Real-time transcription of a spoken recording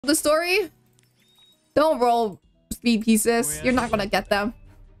The story? Don't roll speed pieces. You're not gonna get them.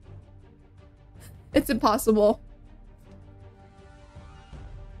 It's impossible.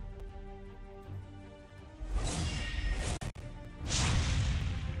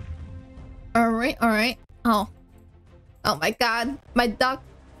 Alright, alright. Oh. Oh my god. My duck.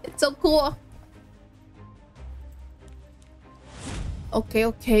 It's so cool. Okay,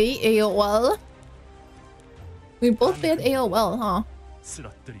 okay. AOL. We both did AOL, huh?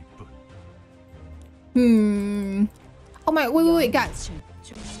 Oh my, wait, guys.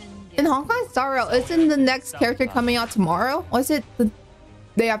 In Hong Kong Star Rail, isn't the next character coming out tomorrow? Or is it the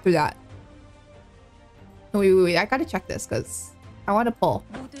day after that? Wait, I gotta check this because I want to pull.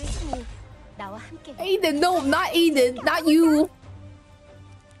 Aiden, no, not Aiden, not you.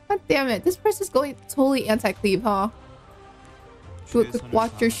 God damn it, this person's going totally anti-cleave, huh? Do a quick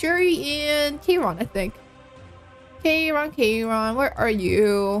watch your Shuri and Kayron, I think. Kayron, where are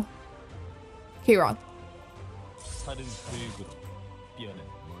you? Kayron.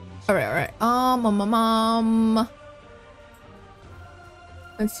 Alright.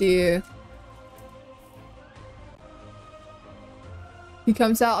 Let's see. He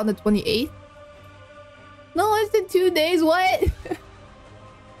comes out on the 28th. No, it's in 2 days. What?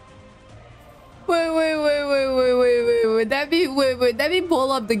 Wait. Let me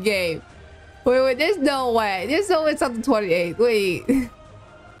pull up the game. Wait. There's no way. There's no way it's on the 28th. Wait.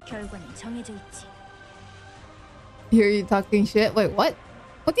 Hear you talking shit? Wait, what?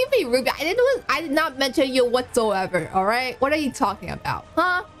 What do you mean, Ruby? I did not mention you whatsoever, alright? What are you talking about?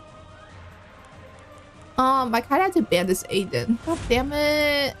 Huh? I kinda had to ban this Aiden. God damn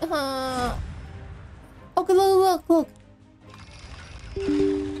it. Okay, look.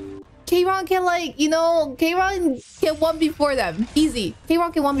 Kayron can, like, you know, Kayron can one before them. Easy.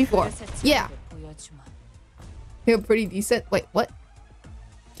 Kayron can one before. Yeah. You're pretty decent. Wait, what?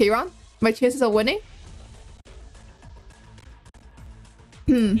 Kayron? My chances of winning?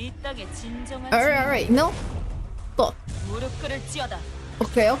 Alright. No. Look.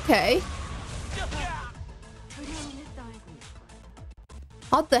 Okay.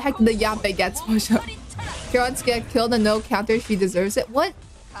 How the heck did the Yampe get pushed up? Kayron's get killed and no counter. She deserves it. What?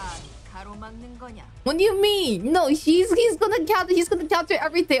 What do you mean? No, he's gonna counter. He's gonna counter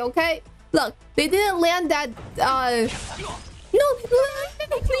everything. Okay. Look, they didn't land that.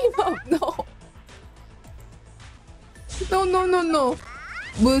 No, no.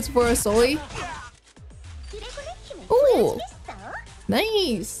 Boots for a Sully. Ooh,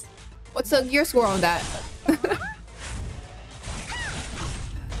 nice. What's the gear score on that?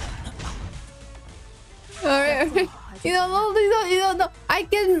 Alright. You know, I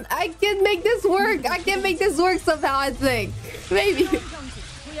can make this work. I can make this work somehow, I think. Maybe.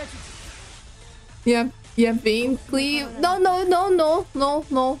 Yeah, being cleave. No.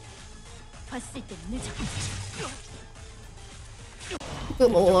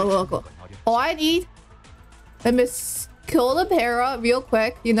 Look. All I need. Let me kill the para real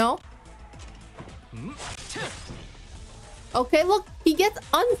quick, you know? Okay, look. He gets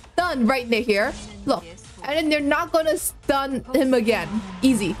unstunned right here. Look. And then they're not gonna stun him again.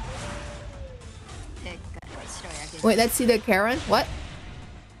 Easy. Wait, let's see the Karen. What?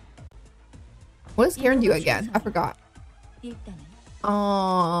 What does Karen do again? I forgot.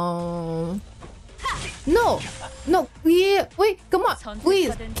 No. Yeah, wait, come on.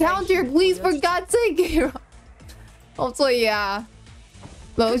 Please, counter, please, for God's sake. Also, yeah.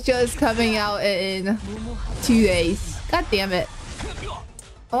 Loja is coming out in 2 days. God damn it.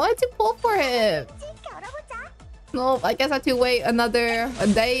 I wanted to pull for him. No, I guess I have to wait a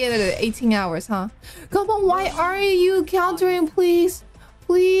day and 18 hours, huh? Come on, why aren't you countering, please?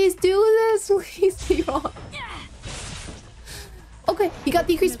 Please do this, please, T-Rock. Okay, he got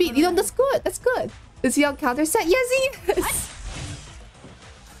decreased speed. You know, that's good. Is he on counter set? Yes, he is.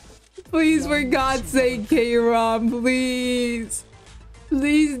 Please, for God's sake, K-Ron, please.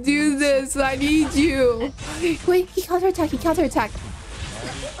 Please do this. I need you. Wait, he counterattack.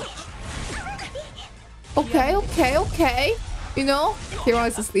 Okay. You know, K-Ron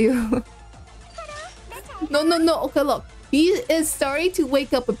is asleep. No. Okay, look. He is starting to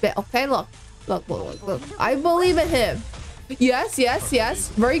wake up a bit. Okay, look. I believe in him. Yes.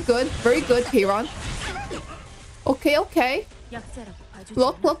 Very good, K-Ron. Okay.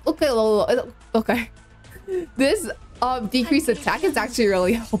 Look. Okay. This decreased attack is actually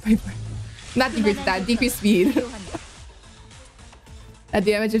really helping. Not decreased attack, decreased speed. That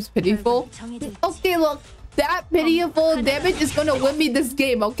damage is pitiful. Okay, look. That pitiful damage is gonna win me this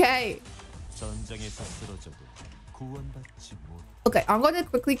game, okay? Okay, I'm gonna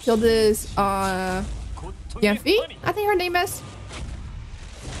quickly kill this Yanfi, I think her name is.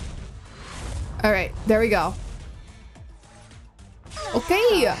 Alright, there we go.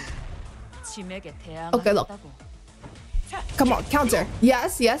 Okay. Okay, look. Come on, counter.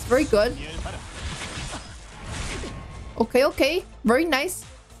 Yes, yes, very good. Okay, okay. Very nice.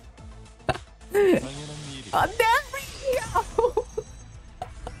 There we go.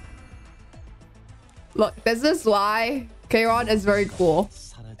 Look, this is why Kayron is very cool.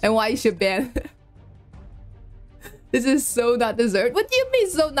 And why you should ban. This is so not deserved. What do you mean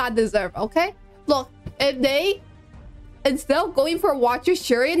so not deserved? Okay? Look, if they, instead of going for Watcher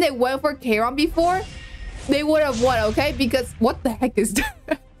Shuri and they went for Kayron before, they would have won, okay? Because what the heck is that?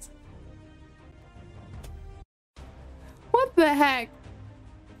 What the heck?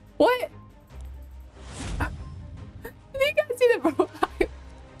 What? Did you guys see the profile?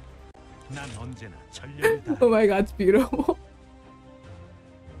 Oh my god, it's beautiful.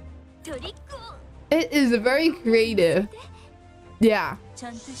 It is very creative. Yeah.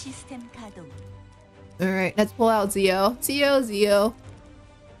 Alright, let's pull out Zio. Zio. Zio?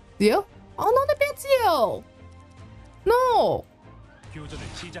 Oh, not a bad Zio! No!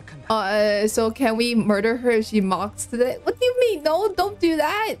 So can we murder her if she mocks today? What do you mean? No, don't do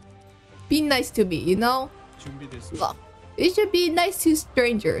that! Be nice to me, you know? Look, it should be nice to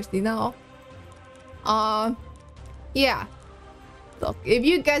strangers, you know? Yeah. Look, if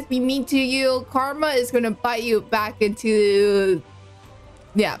you guys be mean to you, karma is gonna bite you back into...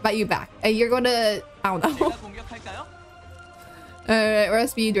 Yeah, bite you back. And you're gonna... I don't know. Alright, we're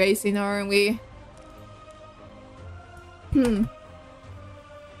speed racing, aren't we?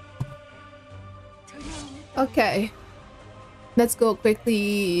 Okay. Let's go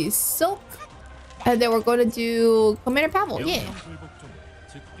quickly. Silk. And then we're gonna do Commander Pavel. Yeah.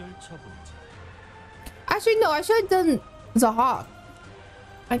 Actually, no, I should have done Zahak.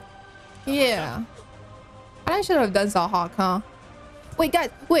 Yeah. I should have done Zahak, huh? Wait, guys,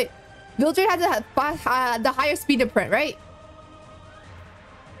 wait. Vildred has the higher speed imprint, right?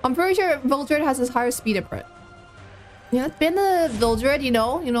 I'm pretty sure Vildred has his higher speed imprint. Yeah, it's been the Vildred, you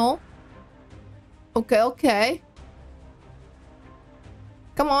know. Okay, okay.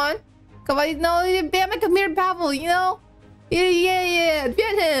 Come on. Come on, no, ban my Commander Pavel, you know? Yeah,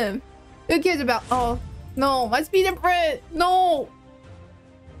 ban him. Who cares about... Oh, no, my speed imprint. No.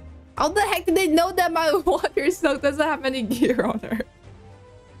 How the heck did they know that my water soak doesn't have any gear on her?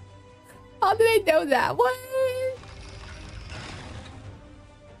 How do they know that? What?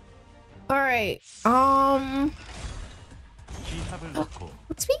 Alright.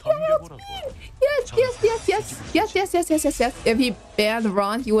 Speaking of yes. If he banned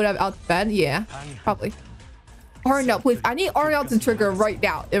Ron, he would have outspent. Yeah, probably. Arnell, please. I need Arnell to trigger right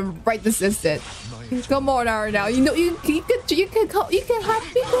now and right this instant. Come on, Arnell. You know you can have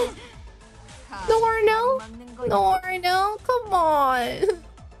people. No, Arnell. No, Arnell. Come on.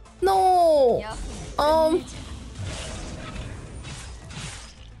 No.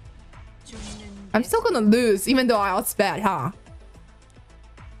 I'm still gonna lose, even though I outsped, huh?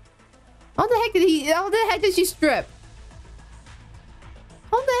 How the heck did she strip?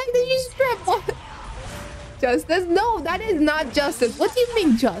 How the heck did she strip? What? Justice? No, that is not justice. What do you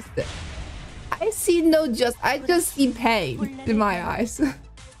mean justice? I see no justice. I just see pain in my eyes.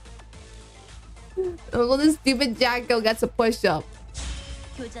 Well, this stupid Jacko gets a push-up.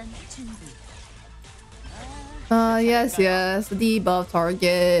 Yes. Debuff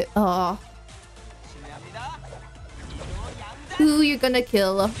target. Who you're gonna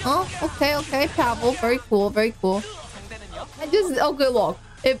kill? Oh, okay. Pavel, very cool. Okay, look.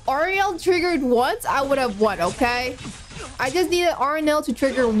 If Ariel triggered once, I would have won, okay? I just needed Ariel to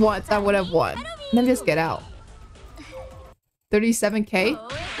trigger once, I would have won. Let me just get out. 37k?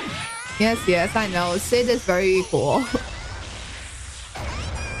 Yes, I know. Sid is very cool.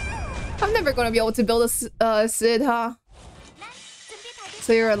 I'm never gonna be able to build a Sid, huh?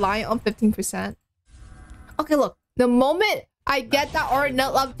 So you're relying on 15%. Okay, look. The moment I get that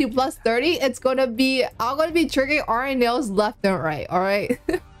Arnell up to plus 30, I'm gonna be triggering Arnell's left and right, alright?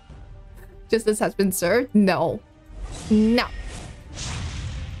 Justice has been served? No.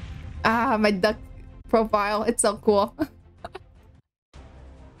 Ah, my duck profile. It's so cool.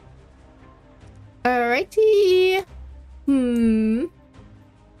 Alrighty.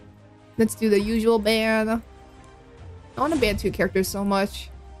 Let's do the usual ban. I want to ban 2 characters so much.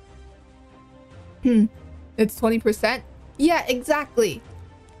 It's 20%. Yeah, exactly.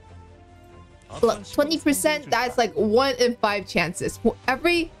 Look, 20%, that's like 1 in 5 chances.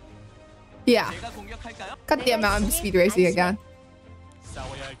 Yeah. God damn it, I'm speed racing again.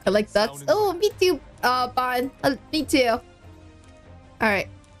 I like ducks. Oh, me too, Bond. Me too. Alright.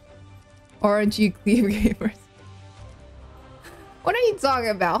 RNG cleave gamers. What are you talking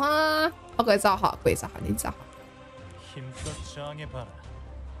about, huh? Okay, it's all hot. Wait, it's all hot. It's all hot.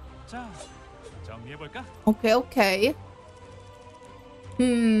 Okay, okay.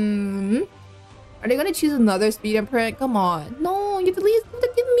 Are they gonna choose another speed imprint? Come on. No, you have to at least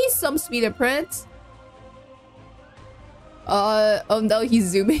give me some speed imprints. Oh no, he's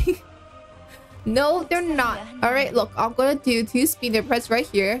zooming. No, they're not. Alright, look, I'm gonna do 2 speed imprints right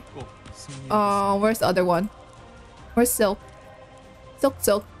here. Where's the other one? Where's Silk?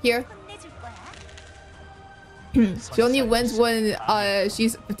 Silk, here. She only wins when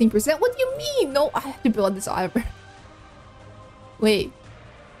she's 15%. What do you mean? No, I have to build this over. Wait,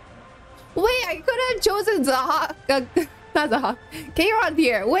 I could have chosen Zahak. Not Zahak. Kayron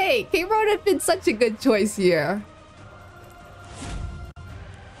here. Wait, Kayron had been such a good choice here.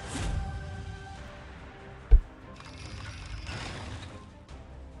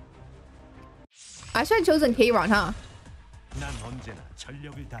 I should have chosen Kayron, huh?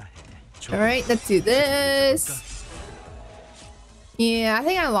 Alright, let's do this. Yeah, I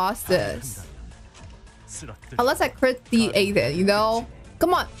think I lost this. Unless I crit the Aiden, you know?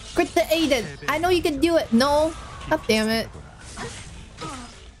 Come on, crit the Aiden. I know you can do it. No. God damn it.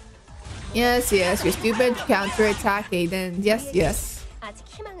 Yes, your stupid counter-attack, Aiden. Yes.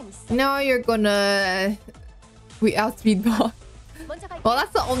 No, you're gonna... We outspeed ball. Well,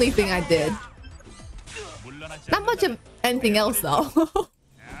 that's the only thing I did. Not much of anything else, though.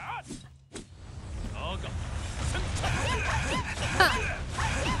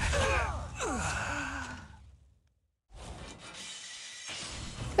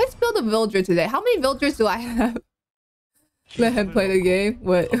 Let's build a villager today. How many villagers do I have? Let him play the game.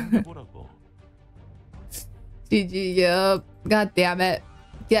 What? GG, yup. God damn it.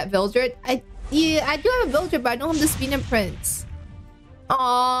 Get villager. Yeah, I do have a villager, but I don't have the speed imprints.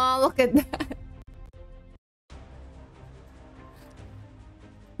 Aw, look at that.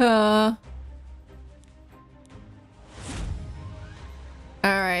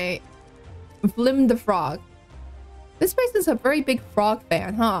 Alright. Flim the frog. This person's a very big frog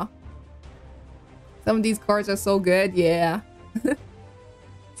fan, huh? Some of these cards are so good, yeah.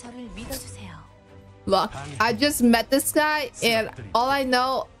 Look, I just met this guy and all I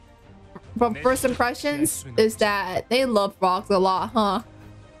know from first impressions is that they love frogs a lot, huh?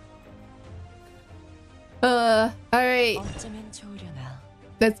 Alright.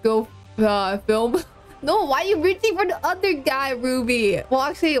 Let's go film. No, why are you rooting for the other guy, Ruby? Well,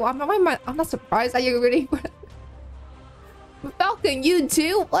 actually, I'm not surprised that you're rooting for Falcon, you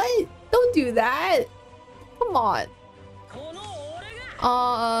too? What? Don't do that. Come on.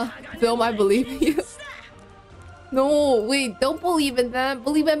 Film, I believe in you. No, wait, don't believe in them.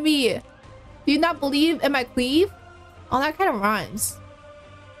 Believe in me. Do you not believe in my cleave? Oh, that kind of rhymes.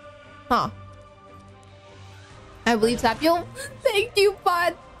 Huh. I believe Tapio. Thank you,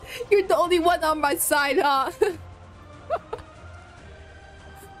 bud. You're the only one on my side, huh?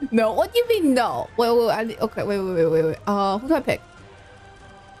 No, what do you mean no? Wait, okay, wait. Who do I pick?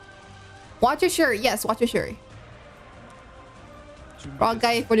 Watch your shirt. Yes, watch your shirt. Frog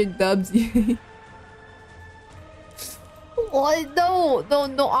guy for the dubs. What? No.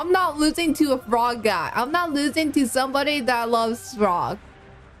 I'm not losing to a frog guy. I'm not losing to somebody that loves frog.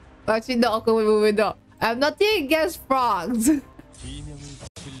 Actually, no. Okay, wait, no. I have nothing against frogs.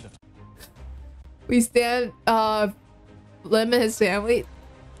 We stand Lim and his family.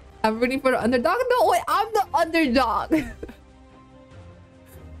 I'm rooting for the underdog. No, wait, I'm the underdog.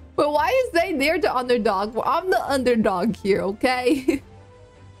 But why is they're the underdog? Well, I'm the underdog here, okay?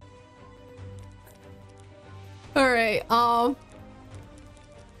 Alright, I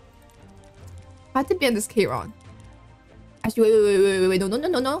have to be on this Kayron. Actually, wait,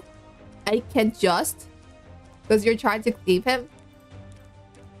 no. I can't just. Because you're trying to cleave him.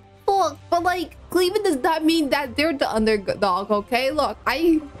 Look, but like, cleaving does not mean that they're the underdog, okay? Look,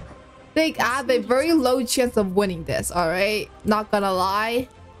 I think I have a very low chance of winning this, alright? Not gonna lie.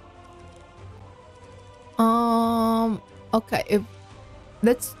 Okay, if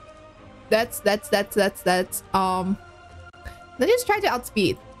that's let's just try to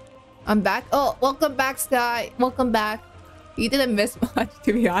outspeed. I'm back. Oh, welcome back, Sky. Welcome back. You didn't miss much,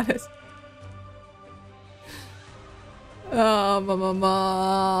 to be honest.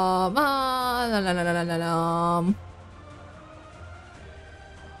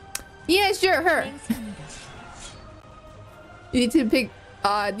 Yeah, sure, her. You need to pick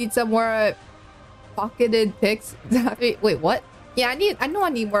need some more pocketed picks. Wait, what? Yeah, I know I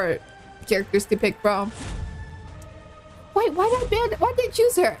need more characters to pick from. Wait, why did I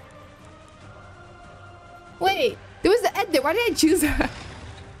choose her? Wait, there was the end there. Why did I choose her?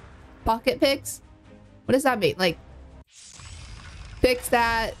 Pocket picks? What does that mean? Like, Fix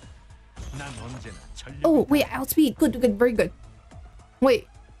that. Oh, wait, outspeed. Good, good, very good. Wait,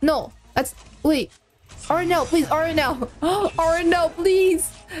 no. That's... Wait. RNL, please, RNL. RNL,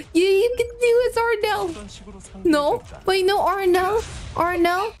 please. You can do it, RNL. No. Wait, no, RNL.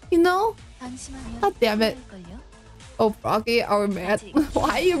 RNL, you know? God damn it. Oh, Froggy, our man. Why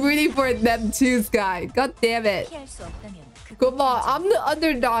are you rooting for them too, Sky? God damn it. Come on, I'm the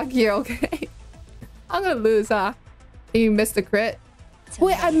underdog here, okay? I'm gonna lose, huh? You missed the crit.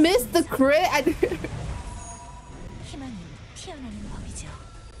 Wait, I missed the crit?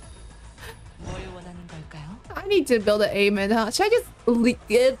 I need to build an aimant, huh? Should I just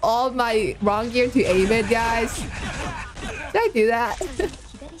give all my wrong gear to aimant, guys? Should I do that?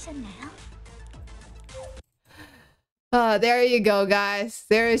 There you go, guys.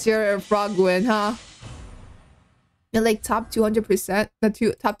 There's your frog win, huh? You're like top 200%?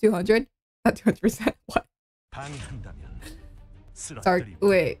 Top 200? Not 200%. What? Sorry,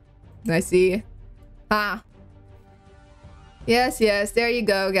 wait. Can I see? Ah. Yes, yes. There you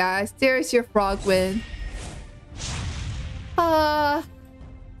go, guys. There's your frog win.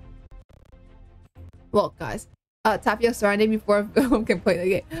 Well, guys. Tapio surrendering before everyone can play the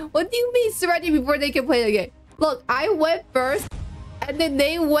game. What do you mean surrendering before they can play the game? Look, I went first, and then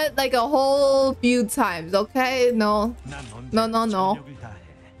they went like a whole few times, okay? No. No, no, no.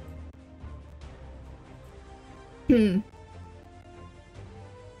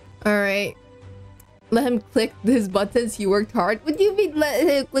 Alright. Let him click his buttons. He worked hard. What do you mean let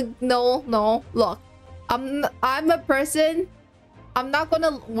him click? No, no. Look, I'm a person. I'm not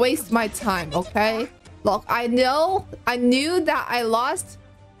gonna waste my time, okay? Look, I knew that I lost,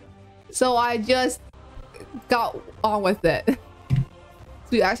 so I just got on with it.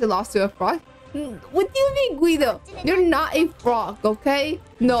 So you actually lost to a frog? What do you mean, Guido? You're not a frog, okay?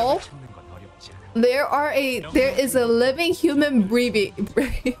 No. There is a living human breathing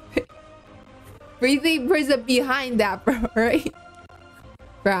person behind that, bro, right?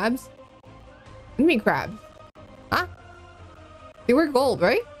 Crabs? What do you mean crabs? Huh? They were gold,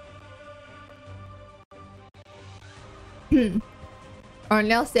 right?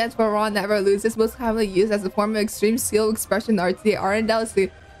 Arnell stands for Raw Never Loses, most commonly used as a form of extreme skill expression art. The Arendelle is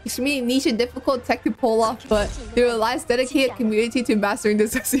the extremely niche and difficult tech to pull off, but there relies dedicated community to mastering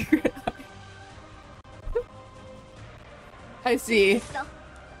this secret. I see.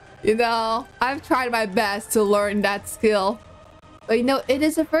 You know, I've tried my best to learn that skill. But you know, it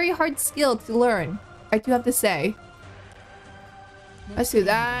is a very hard skill to learn. I do have to say. Let's do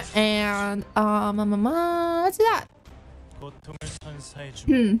that, and let's do that.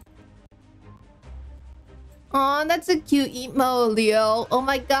 Oh, that's a cute emo, Leo. Oh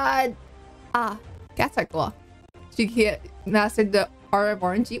my god. Ah, cats are cool. She can't master the art of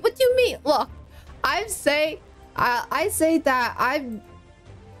RNG. What do you mean? Look, I say that I've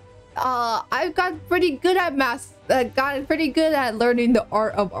gotten pretty good at learning the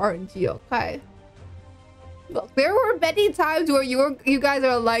art of RNG. Okay. Look, there were many times where you guys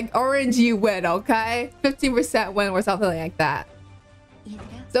are like RNG win, okay? 15% win or something like that.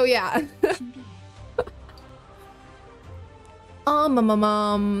 So yeah.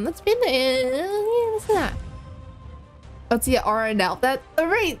 Let's spin it. What's that? Let's see RNL. That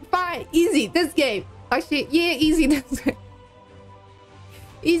alright, fine, easy. This game. Actually, yeah, easy. This game.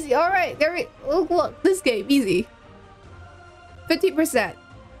 Easy. Alright, there we look, this game, easy. 50%.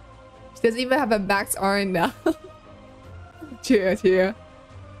 She doesn't even have a max RN now. Cheer.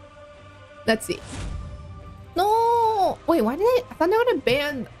 Let's see. No! Wait, why did I thought they would have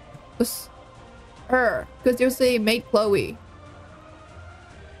banned her. Because they were saying make Chloe.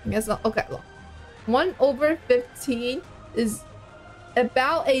 I guess not. Okay, look. 1/15 is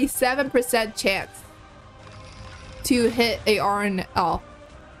about a 7% chance to hit a RNL.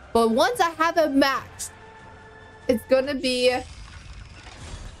 But once I have it maxed, it's gonna be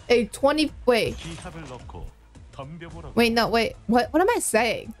a 20. Wait, no, wait. What am I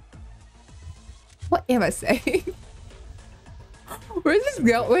saying? What am I saying? Where's this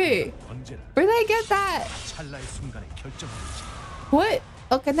go? Wait, where did I get that? What?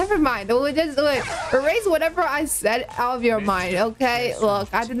 Okay, never mind. We'll just erase whatever I said out of your mind. Okay, look,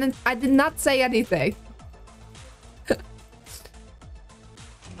 I did not say anything.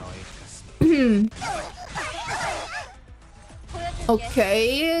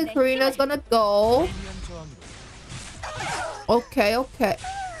 Okay, Karina's gonna go. Okay. Okay,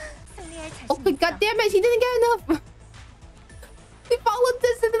 god damn it, he didn't get enough. He followed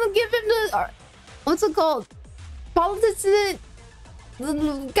this and didn't give him the what's it called? Followed this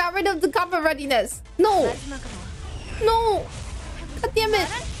and got rid of the combat readiness. No. No. God damn it.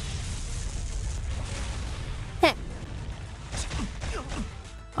 Heh.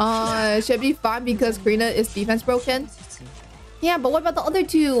 Should be fine because Karina is defense broken. Yeah, but what about the other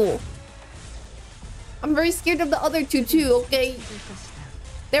two? I'm very scared of the other two too, okay?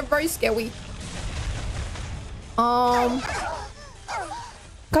 They're very scary. God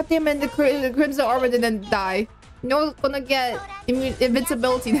damn it, the Crimson Armor didn't die. You're gonna get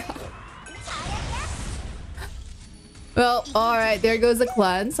invincibility now. Well, alright, there goes the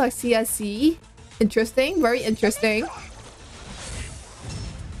cleanse. I see. Interesting, very interesting.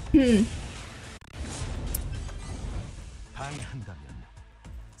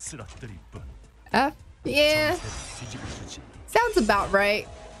 Yeah. Sounds about right.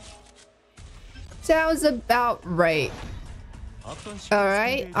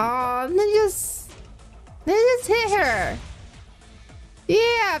 Alright, let's just hit her.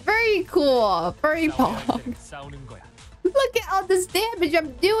 Yeah, very cool. Very pog. Look at all this damage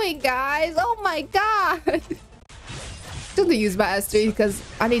I'm doing, guys. Oh my god. Just gonna use my S3 because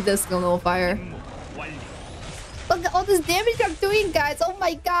I need this skill nullifier. Look at all this damage I'm doing, guys. Oh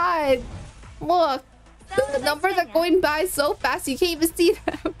my god. Look. The numbers are going by so fast you can't even see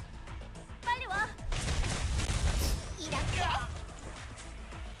them.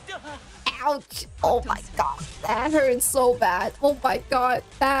 Ouch. Oh my god. That hurts so bad. Oh my god.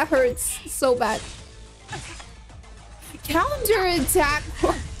 That hurts so bad. Counter attack.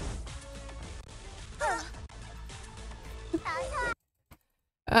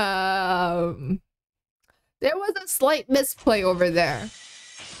 There was a slight misplay over there.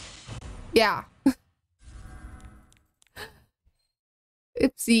 Yeah.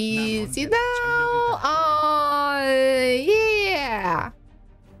 Oopsies, you know. Yeah.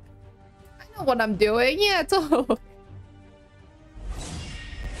 I know what I'm doing. Yeah, it's all.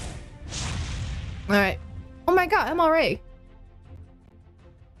 Alright. Oh my god, MRA.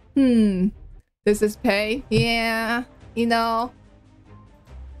 This is pay. Yeah. You know.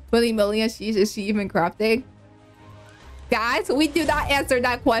 20 million she's is she even crafting? Guys, we do not answer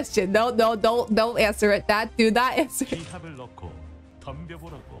that question. No, don't answer it. Do not answer it.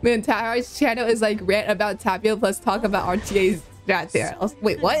 The entire channel is like rant about Tapio plus talk about RTA's strat there.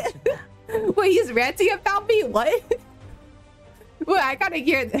 Wait, what? Wait, he's ranting about me? What? Wait, I gotta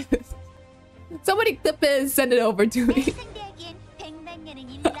hear this. Somebody clip it and send it over to me.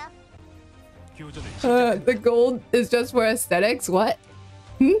 The gold is just for aesthetics? What?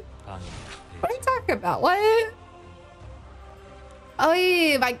 What are you talking about? What? Oh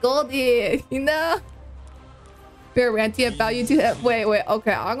yeah, my gold is, you know? We're ranting about you too. Wait,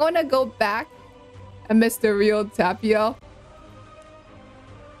 okay. I'm gonna go back and miss the real Tapio.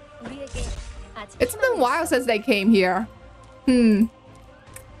 It's been a while since they came here. I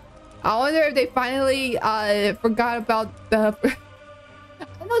wonder if they finally forgot about the...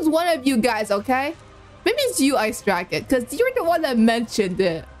 I know it's one of you guys, okay? Maybe it's you, Ice Dragon, because you're the one that mentioned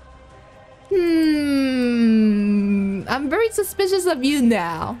it. I'm very suspicious of you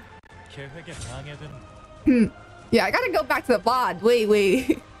now. Yeah, I gotta go back to the VOD.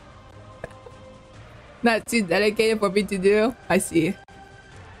 Wait. Not too dedicated for me to do. I see.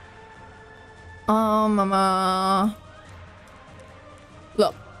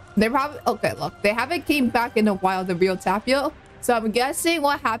 Look, they probably... Okay, look. They haven't came back in a while, the real Tapio. So I'm guessing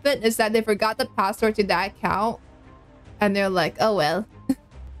what happened is that they forgot the password to that account. And they're like, oh well.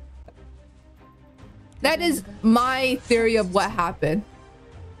 That is my theory of what happened.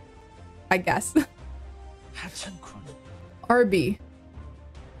 I guess. RB.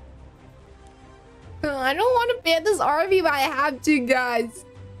 I don't want to ban this RB, but I have to, guys.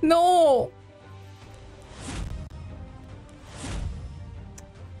 No.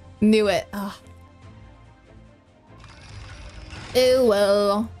 Knew it. Ugh. Ew,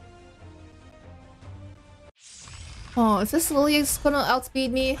 well. Oh, is this Lily gonna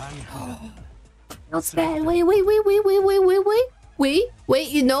outspeed me? That's bad. Wait.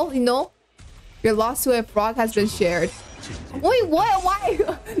 You know. Your loss to a frog has been shared. Wait, what? Why?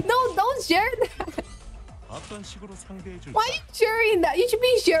 No, don't share that. Why are you sharing that? You should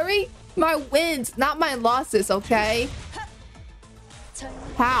be sharing my wins, not my losses, okay?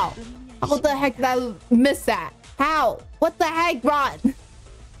 How? How the heck did I miss that? How? What the heck, Ron?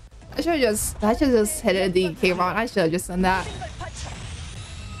 I should just hit a DK, Ron. I should have just done that.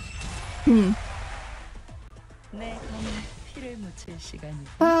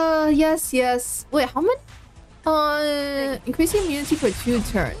 Yes. Wait, how many? Increasing immunity for 2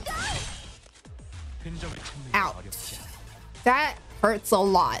 turns. Ouch. That hurts a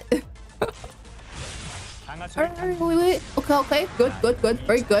lot. Wait. Okay. Good.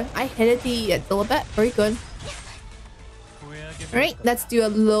 Very good. I hit it a little bit. Very good. Alright, let's do a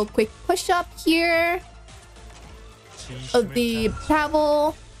little quick push-up here. Of the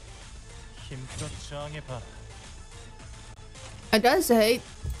travel. I gotta say,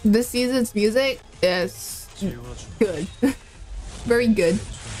 this season's music is good. Very good.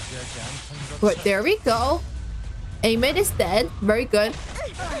 But there we go. Aimit is dead. Very good.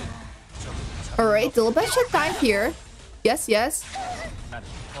 Alright, Dilbert should die here. Yes, yes.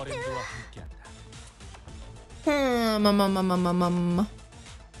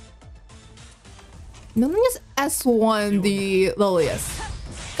 Nothing is S1 the Lilius.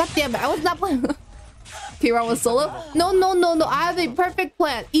 God damn it, I was not playing. Kayron was solo? No, no, no, no. I have a perfect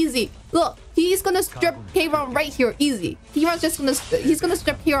plan. Easy. Look, he's gonna strip Kayron right here. Easy. Kayron's just gonna... He's gonna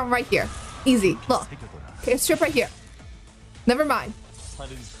strip Kayron right here. Easy. Look. Okay, strip right here. Never mind.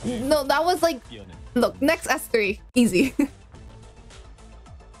 No, that was like... Look, next S3. Easy.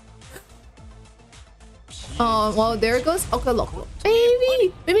 Well, there it goes. Okay, look.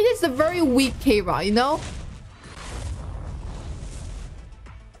 Maybe it's a very weak Kayron, you know?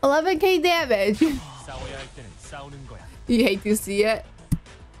 11k damage. You hate to see it.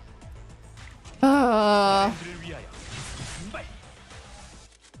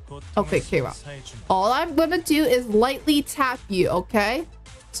 Okay, Kayron. All I'm gonna do is lightly tap you, okay?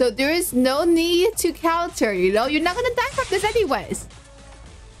 So there is no need to counter, you know? You're not gonna die from this anyways.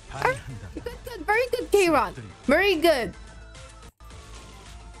 Right. Good, good. Very good, Kayron. Very good.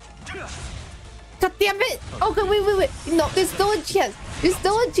 God damn it! Okay, wait. No, there's still a chance. There's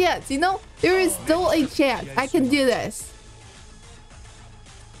still a chance, you know? There is still a chance. I can do this.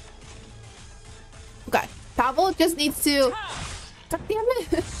 Okay, Pavel just needs to... God damn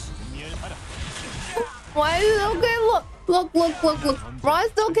it! Why is it okay? Look. Ron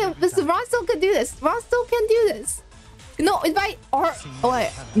still can do this. Ron still can do this. No, if I... Oh,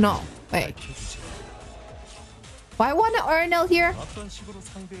 wait. No, wait. Why want an Arnell here?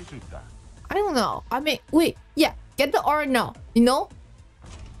 I don't know. I mean, wait. Yeah, get the Arnell. You know?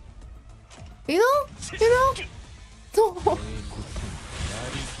 You know? No.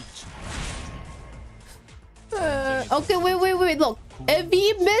 Okay, wait. Look, if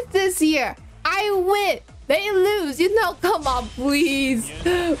he misses here, I win. They lose. You know? Come on, please,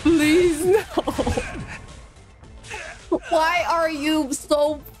 please, no. Why are you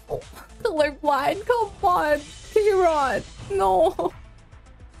so colorblind? Come on, Kayron. No.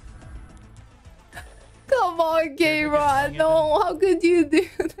 Come on, Kayron. No, how could you do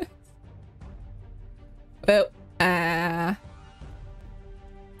this? Well, I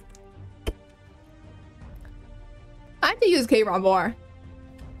have to use Kayron more.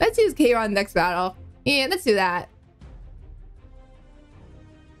 Let's use Kayron next battle. Yeah, let's do that.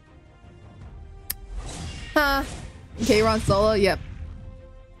 Kayron solo, yep.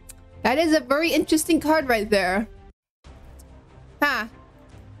 That is a very interesting card right there. God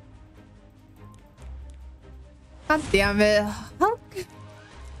damn it.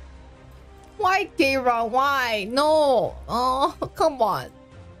 Why, Kayron? Why? No. Oh, come on.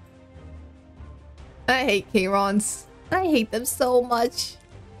 I hate Kayrons. I hate them so much.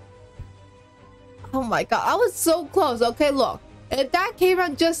 Oh my god. I was so close. Okay, look. If that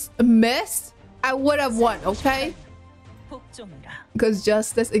Kayron just missed, I would have won, okay? Because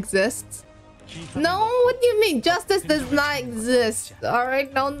justice exists. No, what do you mean? Justice does not exist.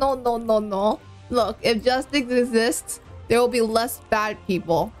 Alright? No. Look, if justice exists, there will be less bad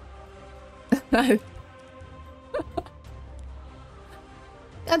people. God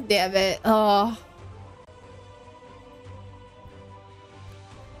damn it. Oh.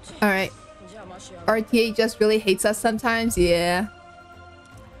 Alright. RTA just really hates us sometimes. Yeah.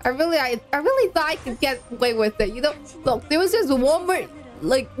 I really thought I could get away with it. You know, look, there was just one more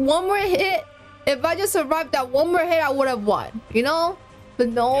hit. If I just survived that one more hit, I would have won. You know? But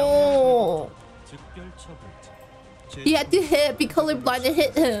no. He had to be colorblind to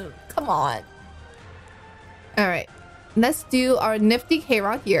hit him. Come on. Alright. Let's do our nifty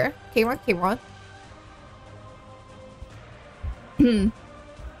Kayron here. Kayron.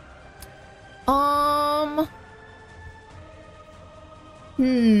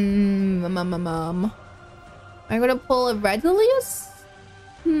 I'm gonna pull a red Lilius?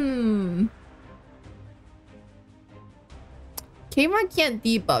 Kayron can't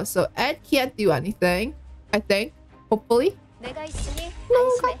debuff, so Ed can't do anything. I think. Hopefully.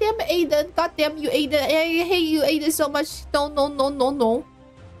 No, goddamn Aiden. Goddamn you, Aiden. I hate you, Aiden, so much. No.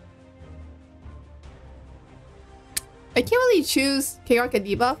 I can't really choose Kayron can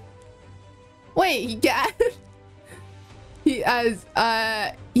debuff. Wait, he can. He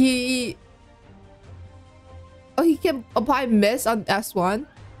can apply miss on S1.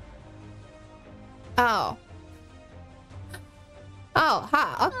 Oh,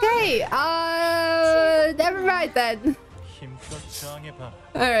 okay. Never mind then.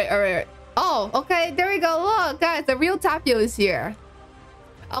 Alright. Oh, okay, there we go. Look, guys, the real Tapio is here.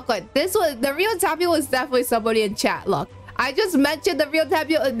 Okay, this was the real Tapio was definitely somebody in chat. Look, I just mentioned the real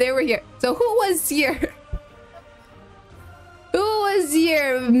Tapio and they were here. So who was here? Who was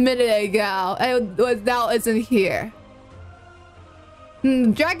here a minute ago and was now isn't here?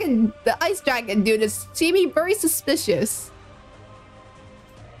 Dragon, the ice dragon dude is seeming very suspicious.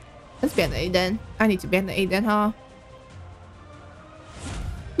 Let's ban the Aiden. I need to ban the Aiden, huh?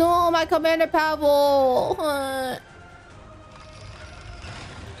 No, my Commander Pavel.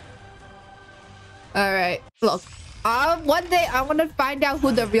 Alright, look. One day I want to find out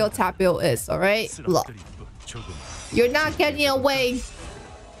who the real Tapio is, alright? Look. You're not getting away.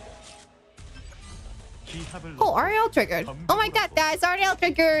 Oh, Ariel triggered. Oh my god, guys, Ariel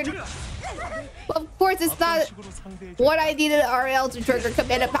triggered. Of course, it's not what I needed Ariel to trigger.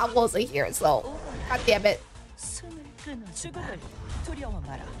 Commander Pavel wasn't here, so god damn it.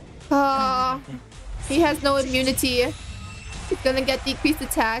 He has no immunity. He's gonna get decreased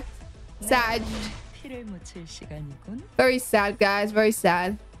attack. Sad. Very sad, guys. Very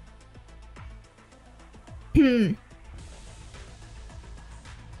sad.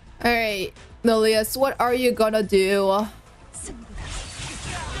 Alright, Lilius, what are you gonna do?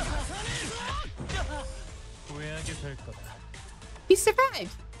 He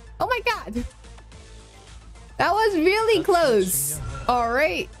survived! Oh my god! That was really close!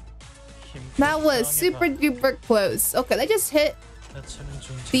 Alright. That was super duper close. Okay, let's just hit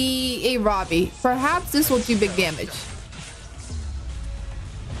the Robbie. Perhaps this will do big damage.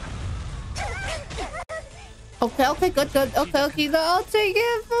 Okay, okay, good, good. Okay, okay, no, I'll take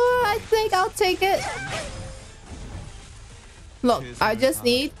it. I think I'll take it. Look, I just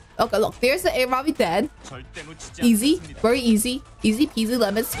need... Okay, look, there's the Robbie dead. Easy, very easy. Easy peasy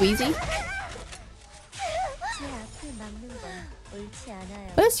lemon squeezy.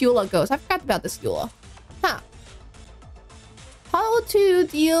 Where does Eula goes? I forgot about this Eula. Huh. How to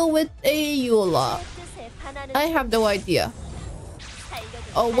deal with a Eula? I have no idea.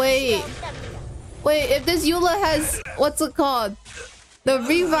 Oh, wait. Wait, if this Eula has... What's it called? The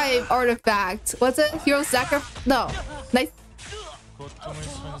revive artifact. What's it? Hero sacrifice? No. Nice.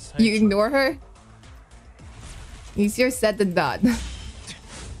 You ignore her? Easier said than done.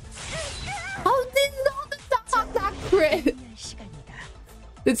 How did that crit?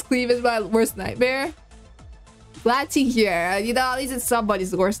 This cleave is my worst nightmare. Glad to hear. You know, at least it's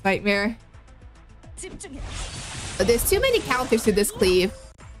somebody's worst nightmare. But there's too many counters to this cleave.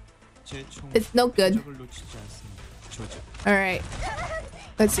 It's no good. Alright.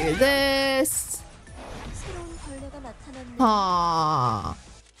 Let's do this. Aww.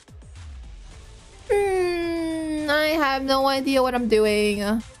 I have no idea what I'm doing.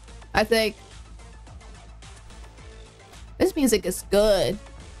 I think this music is good.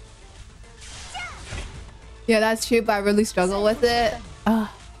 Yeah, that's true, but I really struggle with it.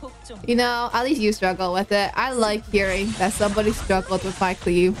 You know, at least you struggle with it. I like hearing that somebody struggled with my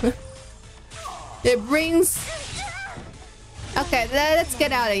cleave. It brings... Okay, let's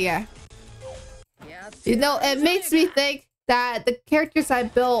get out of here. You know, it makes me think that the characters I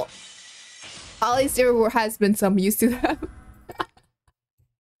built, at least there has been some use to them.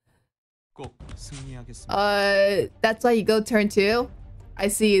 That's why you go turn 2. I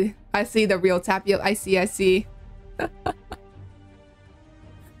see the real Tapio. I see.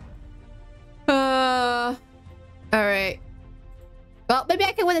 Alright. Well, maybe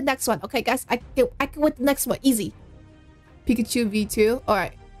I can win the next one. Okay, guys, I can win the next one. Easy. Pikachu V2.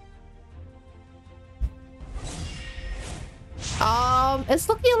 Alright. It's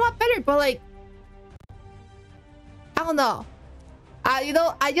looking a lot better, but like, I don't know. You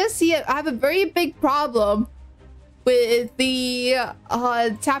know, I just see it. I have a very big problem with the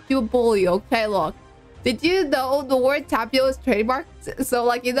Tapio bully. Okay, look. Did you know the word Tapio is trademarked? So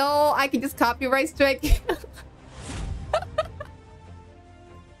like, you know, I can just copyright strike.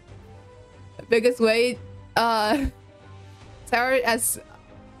 The biggest way Sarah has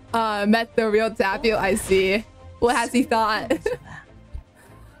met the real Tapio. I see. What has he thought?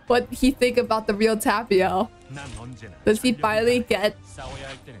 What he think about the real Tapio? Does he finally get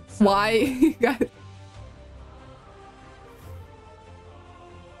why he got...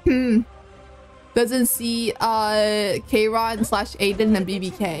 Doesn't see Kayron / Aiden and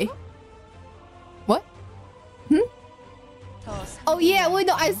BBK. What? Oh yeah, wait,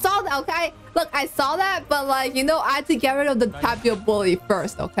 no, I saw that, okay? Look, I saw that, but like, you know, I had to get rid of the Tapio bully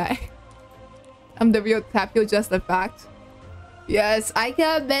first, okay? I'm the real Tapio, just a fact. Yes, I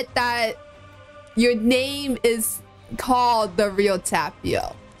can admit that your name is called the real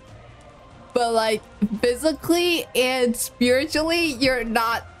Tapio. But like, physically and spiritually, you're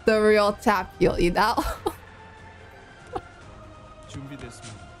not the real tap heel, you know?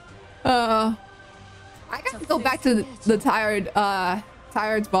 I gotta go back to the tired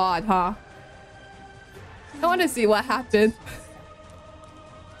VOD, huh? I want to see what happened.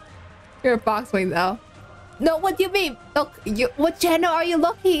 You're a Foxwing though. No, what do you mean? Look, what channel are you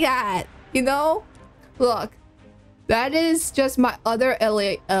looking at? You know? Look, that is just my other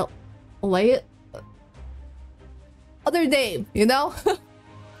other name, you know?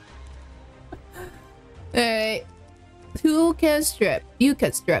 Alright. Who can strip? You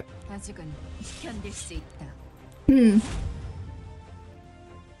can strip.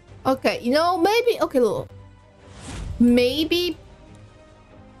 Okay, you know, maybe... Okay, look. Maybe...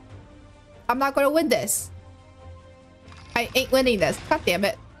 I'm not gonna win this. I ain't winning this. God damn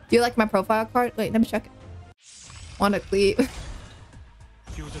it. Do you like my profile card? Wait, let me check it. Wanna cleave?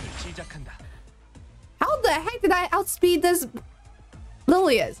 How the heck did I outspeed this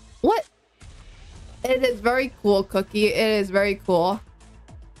Lilius? What? It is very cool, Cookie. It is very cool.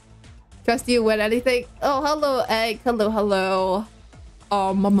 Trust you win anything? Oh, hello, Egg. Hello, hello.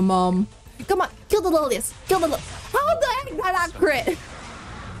 Oh, mom. Come on, kill the Lilius. Kill the How the heck did I not crit?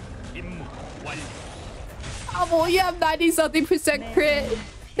 Oh, well, you have 90-something% crit.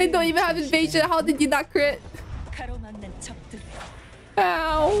 They don't even have invasion. How did you not crit?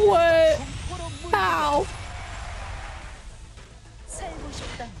 Ow, what? How?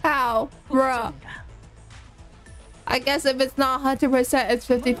 How? Bruh. I guess if it's not 100%, it's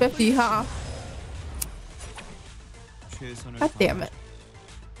 50-50, huh? God damn it.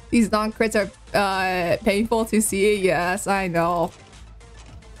 These non-crits are painful to see. Yes, I know.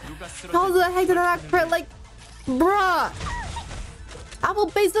 How the heck did I not crit? Like, bruh. I will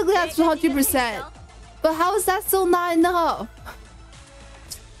basically have 100%. But how is that still not enough?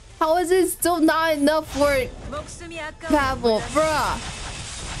 How is it still not enough for Pavel, bruh?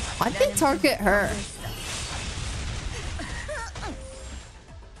 Why did they target her?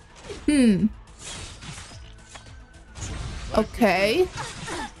 Okay.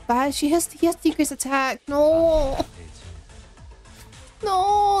 But he has decreased attack. No.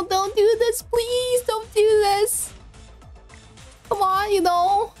 No, don't do this, please. Don't do this. Come on, you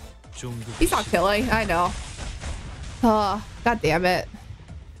know. He's not killing. I know. Oh, god damn it.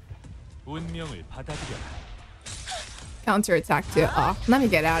 Counter attack too. Oh, let me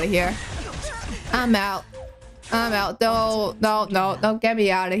get out of here. I'm out. I'm out. No, don't get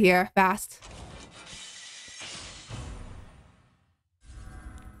me out of here fast.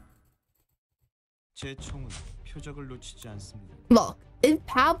 Look, if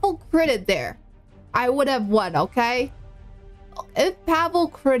Pavel critted there, I would have won, okay? If Pavel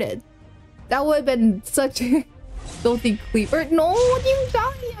critted, that would have been such a filthy cleaver. No, what are you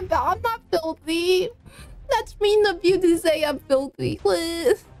talking about? I'm not filthy. That's mean of you to say I'm filthy.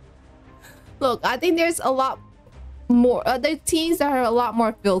 Look, I think there's a lot more. There's teams that are a lot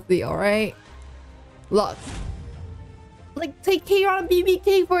more filthy, alright? Look. Like, take Kayron and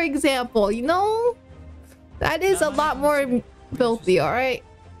BBK, for example, you know? That is a lot more filthy, alright?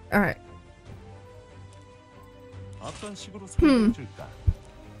 Alright.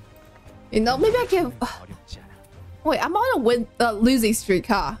 You know, maybe I can... Wait, I'm on a losing streak,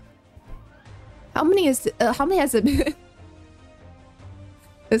 huh? How many has it been?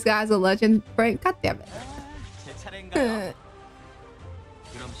 This guy's a legend, Frank. God damn it.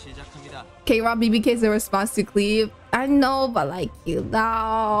 K-Rob BBK's a response to Cleve. I know, but like, you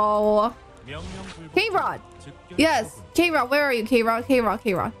know. K-Rod! Yes! K-Rod, where are you? K-Rod.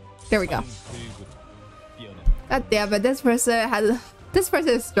 There we go. God damn it, this person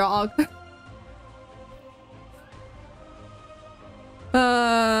is strong.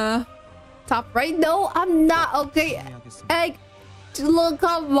 Top right? No, I'm not. Okay, Egg. Look,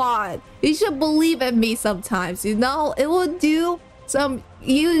 come on. You should believe in me sometimes, you know? It will do some...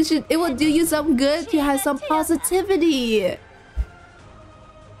 It will do you some good to have some positivity.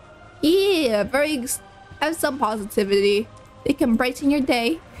 Yeah, have some positivity. It can brighten your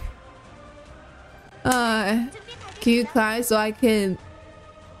day. Can you climb so I can...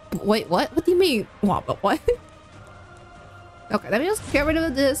 Wait, what? What do you mean? What? But what? Okay, let me just get rid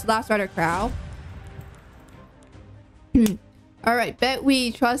of this Last Rider crowd. Alright, bet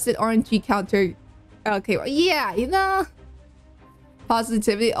we trusted RNG counter. Okay, well, yeah, you know.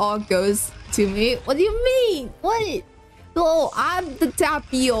 Positivity all goes to me. What do you mean? What? No, I'm the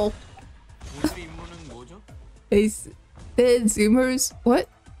tapio. Is zoomers? What?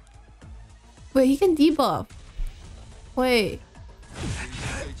 Wait, he can debuff. Wait.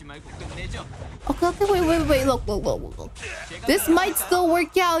 Okay, wait. Look. This might still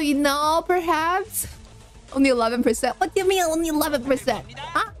work out, you know, perhaps? Only 11%? What do you mean only 11%?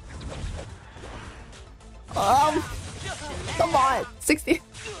 Huh? Come on. 60.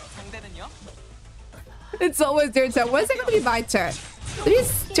 It's always their turn. When is it going to be my turn?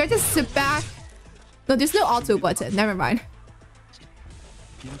 Should I just sit back? No, there's no auto button. Never mind.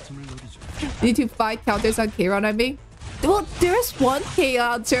 Need to find counters on Kayron, I mean. Well, there's one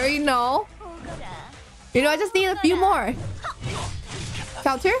counter, you know. You know, I just need a few more.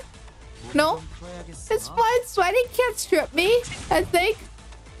 Counter? No? It's fine. Sweaty can't strip me, I think.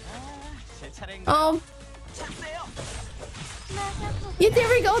 Yeah, there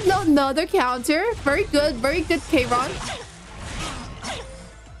we go. No, another counter. Very good, Kayron.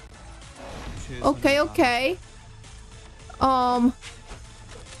 Okay. Come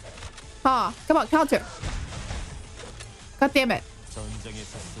on, counter. God damn it.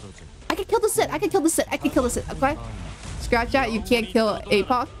 I can kill the Sit. Okay. Scratch out. You can't kill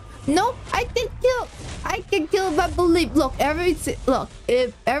APOC. No, I can kill my belief. Look,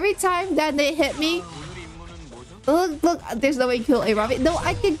 if every time that they hit me, look, there's no way to kill a Ravi. No,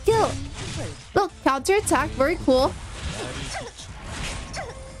 I can kill. Look, counter attack, very cool.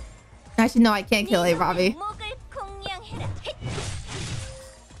 Actually, no, I can't kill a Ravi.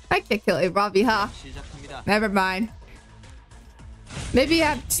 I can't kill a Ravi, huh? Never mind. Maybe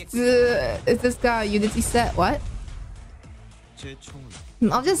I have to... Is this guy a Unity set? What?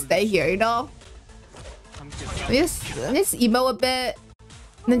 I'll just stay here, you know? Just emo a bit.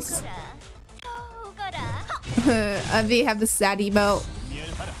 Avi have the sad emote.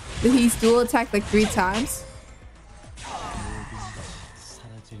 Did he dual attack like 3 times?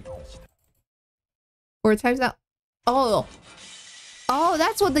 4 times now? Oh,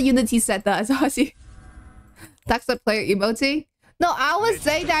 that's what the Unity set does. Toxic player emoting? No, I would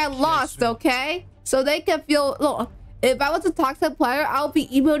say that I lost, okay? So they can feel... Look, if I was a toxic player, I'll be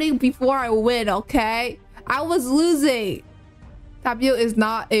emoting before I win, okay? I was losing. Tapio is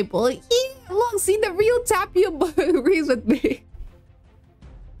not a bully. Yeah, look, see, the real Tapio agrees with me.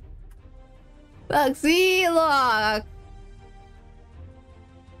 Look, see, look.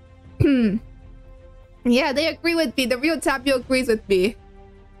 Yeah, they agree with me. The real Tapio agrees with me.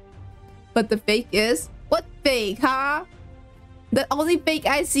 But the fake is? What fake, huh? The only fake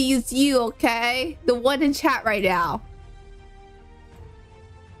I see is you, okay? The one in chat right now.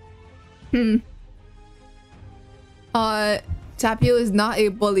 Tapio is not a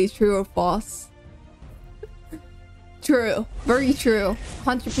bully, true or false? True. Very true.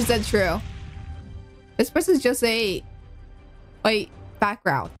 100% true. This person's just a... Wait,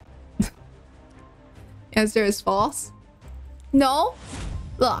 background. Answer is false. No?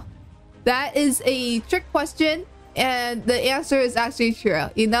 Look. That is a trick question. And the answer is actually true.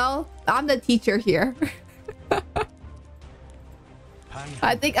 You know? I'm the teacher here.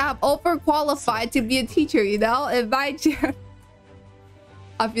 I think I'm overqualified to be a teacher, you know? In my chair.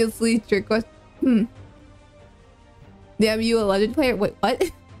 Obviously, trick question. Damn, you a legend player? Wait,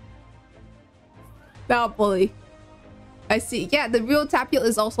 what? Not a bully. I see. Yeah, the real Tapio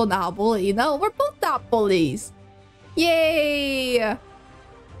is also not a bully, you know? We're both not bullies. Yay!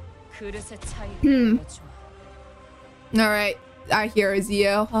 Alright. I hear is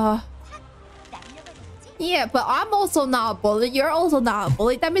you. Yeah, but I'm also not a bully. You're also not a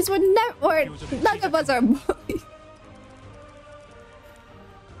bully. That means none of us are bullies.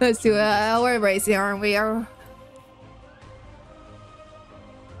 Let's do it. We're racing, aren't we? Alright.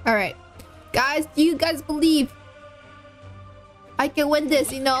 Guys, do you guys believe I can win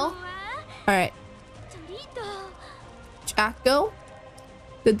this, you know? Alright. Jacko?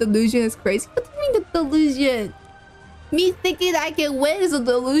 The delusion is crazy. What do you mean the delusion? Me thinking I can win is a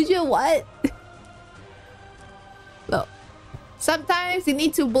delusion? What? Look. Sometimes you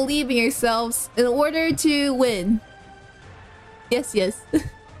need to believe in yourselves in order to win. Yes, yes.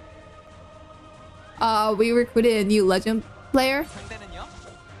 We recruited a new legend player.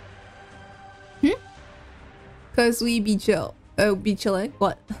 Cause we be chill. Be chilling.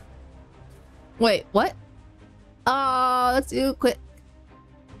 What? Wait, what? Let's do a quick.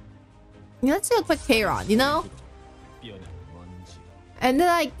 Let's do a quick Kayron, you know? And then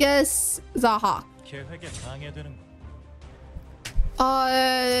I guess Zaha.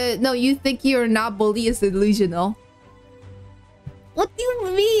 No, you think you're not bully is delusional. What do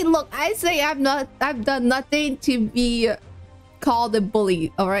you mean? Look, I say I've done nothing to be called a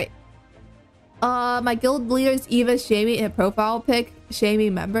bully, alright? My guild leaders even shaming in profile pic,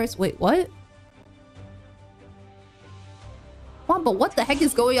 shaming members. Wait, what? But what the heck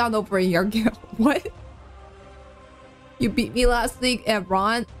is going on over in your guild? What? You beat me last week and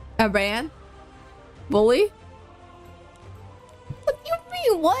ran? Bully? What do you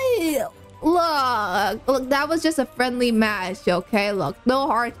mean? What? Look, that was just a friendly match, okay? Look, no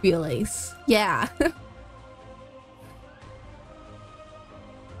hard feelings. Yeah.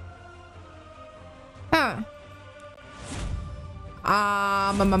 Huh.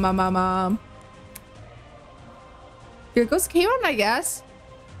 Here goes Kayron, I guess.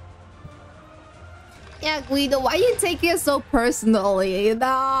 Yeah, Guido, why you taking it so personally?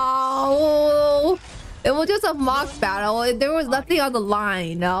 No. It was just a mock battle. There was nothing on the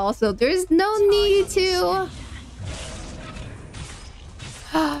line, no. So there's no need to.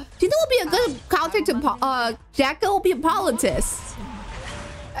 Do you know what would be a good counter to Jacko? Will be a politics.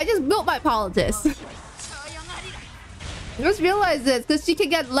 I just built my politics. I just realized this because she can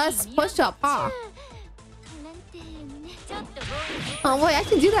get less push-up, huh? Oh wait, I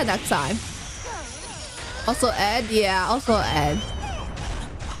can do that next time. Also Ed, yeah, also Ed.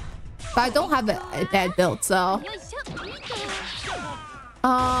 But I don't have an Ed built, so.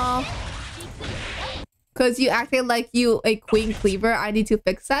 Cause you acted like you a queen cleaver. I need to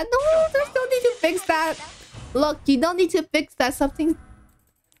fix that. No, there's no need to fix that. Look, you don't need to fix that. Something.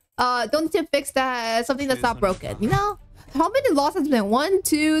 Don't need to fix that. Something that's not broken. You know. How many losses has been? 1,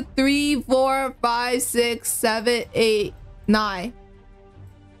 2, 3, 4, 5, 6, 7, 8, 9.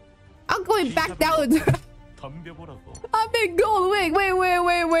 I'm going back down. I'm in gold. Wait.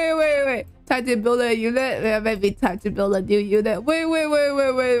 Time to build a unit. Maybe time to build a new unit.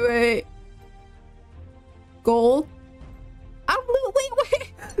 Wait. Gold.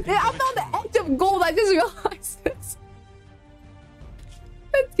 Wait. I'm on the edge of gold. I just realized this.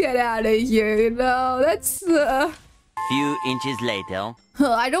 Let's get out of here. You know, that's. Few inches later.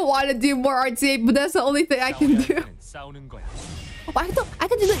 I don't want to do more RTA, but that's the only thing I can do. Oh, I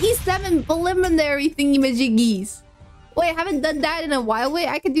can do the E7 preliminary thingy-majiggies. Wait, I haven't done that in a while. Wait,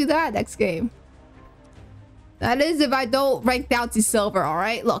 I can do that next game. That is if I don't rank down to silver,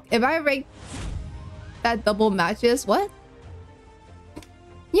 alright? Look, if I rank that double matches, what?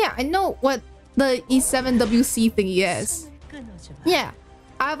 Yeah, I know what the E7WC thingy is. Yeah,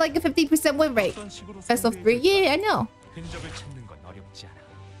 I have like a 50% win rate. Best of 3, yeah, I know.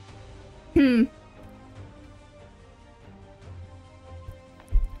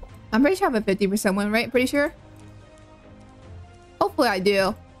 I'm pretty sure I have a 50% win rate, pretty sure. Hopefully I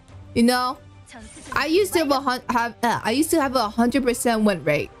do. You know, I used to have I used to have a 100% win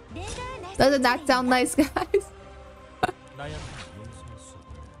rate. Doesn't that sound nice, guys?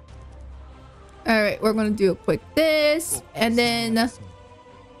 Alright, we're gonna do a quick this and then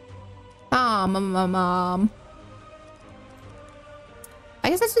I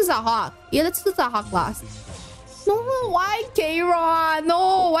guess let's do Zahawk. Yeah, let's do Zahawk last. No, why Kayron?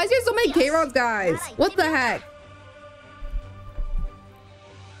 No, why is there so many Kayrons, guys? What the heck?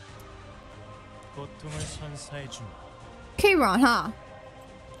 Kayron, huh?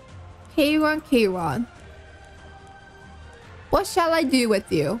 Kayron. What shall I do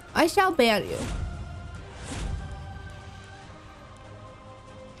with you? I shall ban you.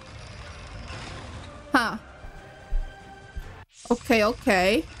 Huh.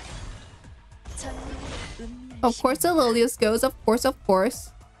 Okay. Of course the Lilius goes. Of course.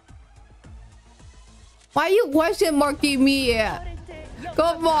 Why are you question marking me?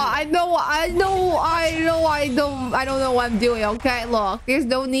 Come on. I don't know what I'm doing, okay? Look, there's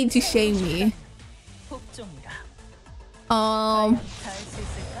no need to shame me.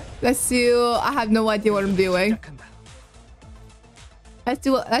 Let's do. I have no idea what I'm doing. Let's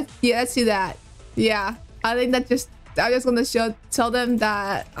do that. Yeah, I think that just. I'm just gonna tell them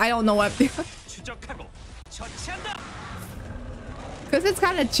that I don't know what I'm doing. Because it's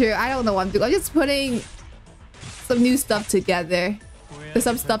kind of true. I don't know what I'm doing. I'm just putting some new stuff together.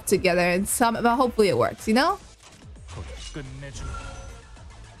 Some stuff together, and but hopefully it works. You know.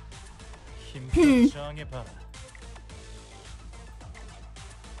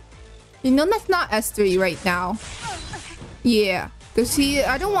 You know that's not S3 right now. Yeah, because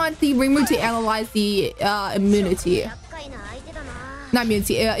I don't want the Ringmoon to analyze the immunity. Not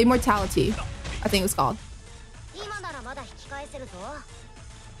immunity, immortality. I think it's called.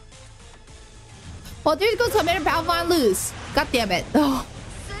 Well, there goes Commander Palvine lose. God damn it. Oh.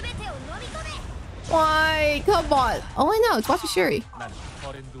 Why? Come on. Oh, I know. It's Watch Shuri.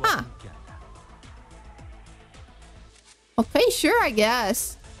 Huh. Okay, sure, I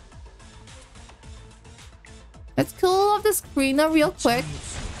guess. Let's cool off the screen real quick.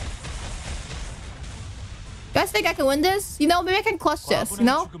 You guys think I can win this? You know, maybe I can clutch this, you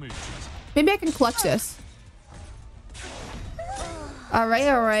know? Maybe I can clutch this.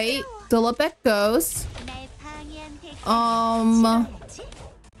 Alright. Dolopet goes.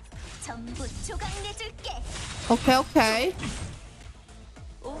 Okay.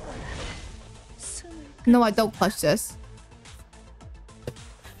 No, I don't clutch this.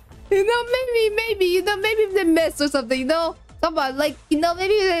 You know, maybe they missed or something, you know? Come on, like, you know,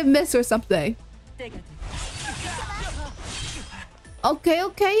 maybe they missed or something. Okay,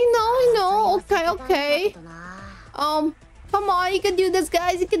 okay, no. Okay, okay. Come on, you can do this,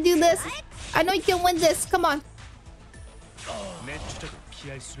 guys. You can do this. I know you can win this. Come on.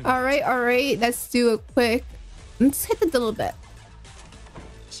 Alright. Let's do it quick. Let's hit it a little bit.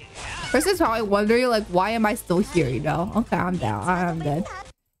 First is probably wondering, like, why am I still here, you know? Okay, I'm down. I'm dead.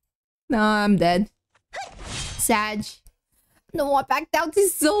 No, I'm dead. Sag. No, I'm back down to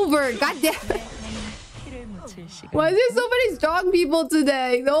silver. God damn it. Why is there so many strong people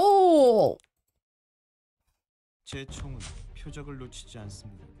today? No. Should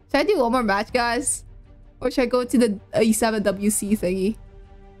I do one more match, guys? Or should I go to the E7WC thingy?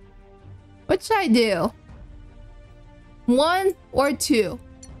 What should I do? 1 or 2?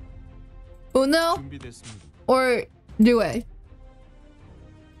 Uno or Due?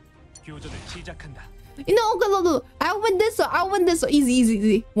 You know, okay, I'll win this one. I'll win this one.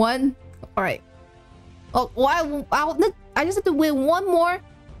 Easy. 1. Alright. Oh, I just have to win 1 more,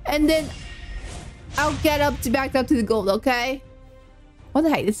 and then I'll get back up to the gold, okay? What the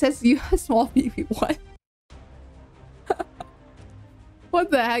heck? It says you have small BB. What?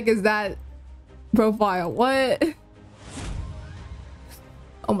 What the heck is that profile? What?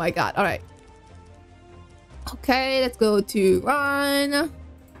 Oh my god. Alright. Okay, let's go to run.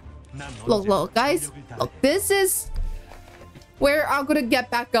 Look, guys. Look, this is where I'm gonna get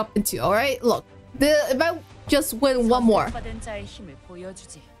back up into, alright? Look. If I just win 1 more.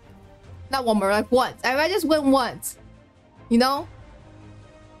 Not 1 more, like once. If I just win once. You know?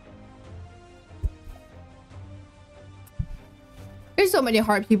 There's so many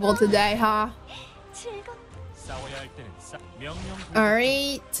hard people today, huh?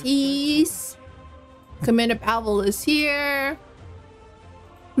 Alright, tease. Commander Pavel is here.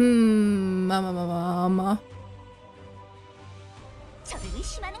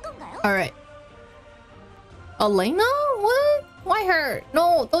 Alright. Elena? What? Why her?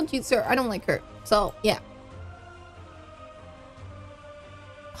 No, don't use her. I don't like her. So, yeah.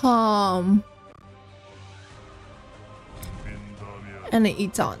 And the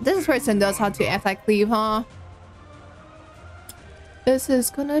Eton. This person knows how to anti-cleave, huh? This is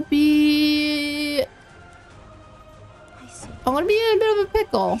gonna be... I'm gonna be in a bit of a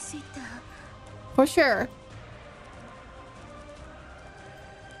pickle. For sure.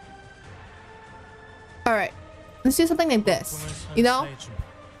 Alright. Let's do something like this. You know?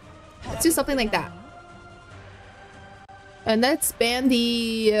 Let's do something like that. And let's ban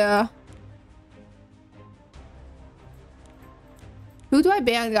the... Who do I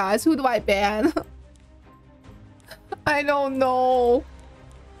ban, guys? Who do I ban? I don't know.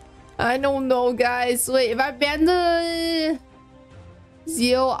 I don't know, guys. Wait, if I ban the...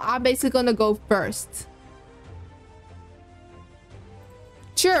 Zio, I'm basically gonna go first.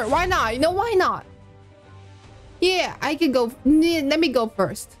 Sure, why not? You know, why not? Yeah, I can go. Let me go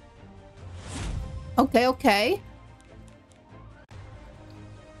first. Okay.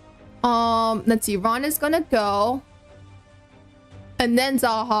 Let's see. Ron is gonna go. And then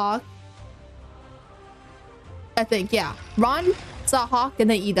Zahawk. I think, yeah. Ron, Zahawk,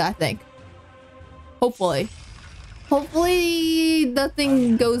 and then Ida, I think. Hopefully. Hopefully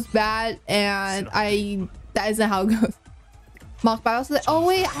nothing goes bad and that isn't how it goes. Mock battles. Oh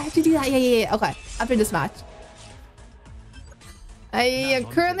wait, I have to do that. Yeah. Okay, after this match. I am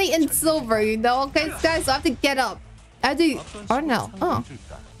currently in silver, you know? Okay, guys, so I have to get up. I have to... Oh no. Oh.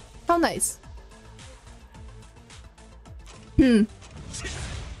 How nice.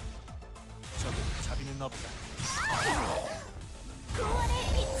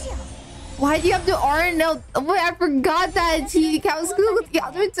 Why do you have to RNL? Wait, I forgot that he counts with the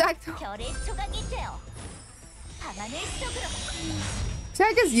other attack. Should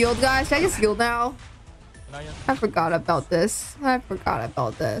I just yield, guys? Should I just yield now? I forgot about this. Oh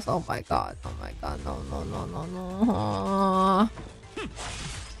my god. No.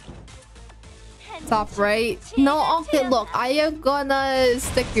 Top right. No, okay, look. I am gonna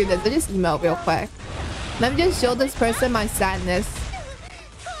stick through this. I just email real quick. Let me just show this person my sadness.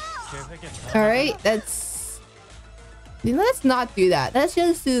 Alright, let's not do that. Let's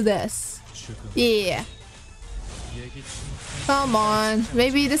just do this. Yeah. Come on.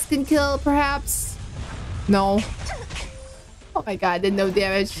 Maybe this can kill, perhaps? No. Oh my god, did no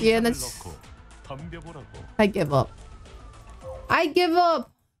damage. Yeah, that's... I give up.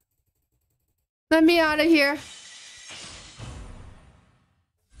 Let me out of here.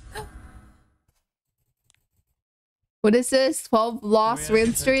 What is this? 12 loss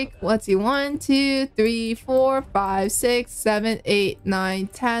win streak? Let's see. 1, 2, 3, 4, 5, 6, 7, 8, 9,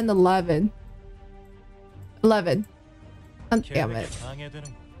 10, 11. 11. Oh, damn it.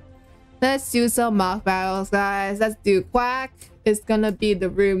 Let's do some mock battles, guys. Let's do Quack. is gonna be the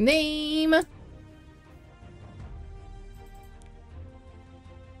room name.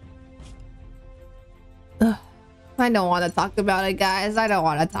 Ugh. I don't want to talk about it, guys. I don't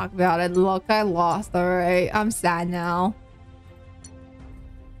want to talk about it. Look, I lost, alright? I'm sad now.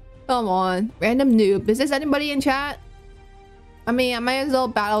 Come on. Random noob. Is this anybody in chat? I mean, I might as well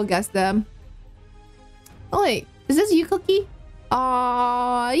battle guess them. Oh, wait. Is this you, Cookie?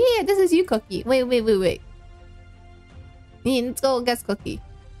 Yeah, this is you, Cookie. Wait. Yeah, let's go guess Cookie.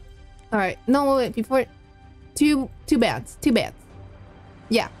 Alright. No, wait. Before... Two bands.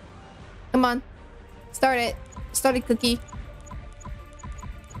 Yeah. Come on. Start it. Start it, Cookie.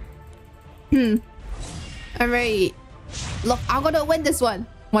 Alright. Look, I'm gonna win this one.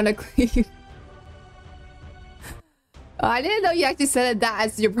 Wanna clean? I didn't know you actually set that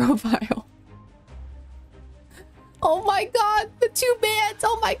as your profile. Oh my god, the 2 bans.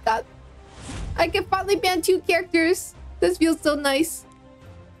 Oh my god. I can finally ban 2 characters. This feels so nice.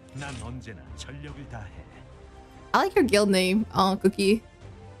 I like your guild name, Cookie.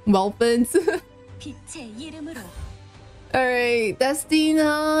 Welpins. Alright,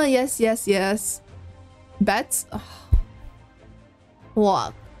 Destina. Yes. Bets? Oh.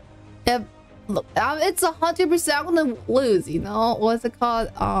 What? Look, it's 100% I'm gonna lose, you know? What's it called?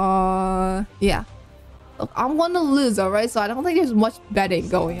 Yeah. Look, I'm gonna lose, alright? So I don't think there's much betting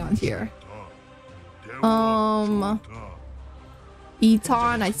going on here.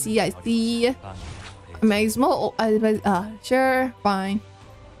 Eton, I see. Maximo, sure, fine.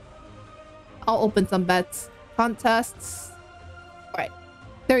 I'll open some bets. Contests. Alright.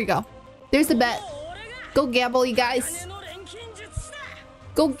 There we go. There's the bet. Go gamble, you guys.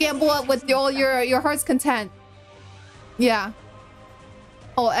 Go gamble up with all your heart's content. Yeah.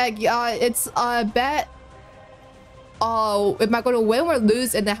 Oh, Egg, it's a bet. Oh, am I gonna win or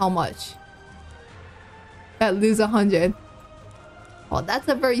lose, and then how much? Bet lose 100. Well, that's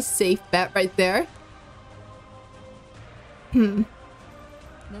a very safe bet right there. No,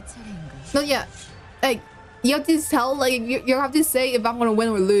 yeah. Like, you have to tell, like, you have to say if I'm gonna win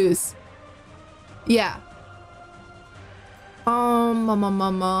or lose. Yeah.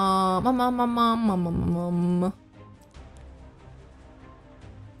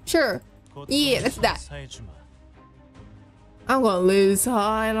 Sure. Yeah, that's that. I'm gonna lose,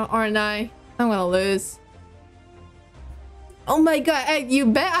 aren't I? I'm gonna lose. Oh my god, hey, you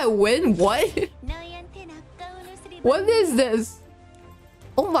bet I win? What? What is this?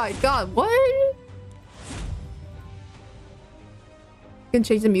 Oh my god, what? You can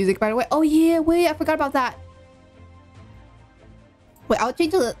change the music, by the way. Oh yeah, wait, I forgot about that. Wait, I'll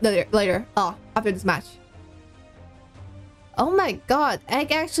change it later. Oh, after this match. Oh my god,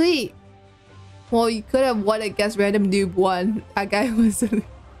 Egg actually... Well, you could have won against Random Noob 1. That guy was...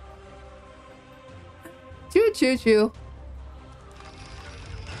 True.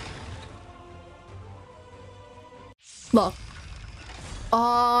 Look.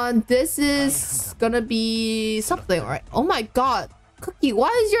 This is gonna be something, right? Oh my god. Cookie, why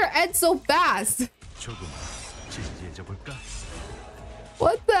is your end so fast?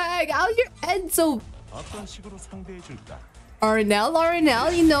 What the heck? How's your end so...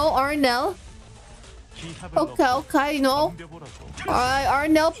 Arnell, you know, Arnell. Okay, you know. Alright,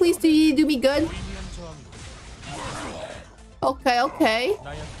 Arnell, please do me good. Okay.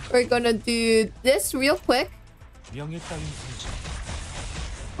 We're gonna do this real quick.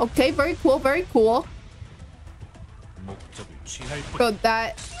 Okay, very cool. So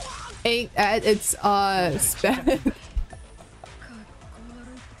that ain't it's sped.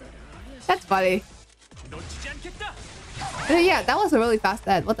 That's funny. Yeah, that was a really fast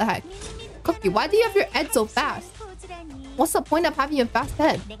head. What the heck? Cookie, why do you have your head so fast? What's the point of having a fast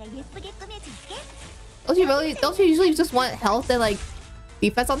head? Don't you usually just want health and like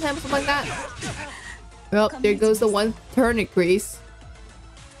defense on him or something like that? Well, there goes the 1 turn increase.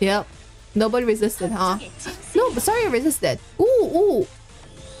 Yep. Nobody resisted, huh? No, but sorry I resisted. Ooh.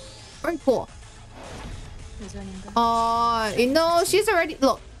 Very cool. You know, she's already...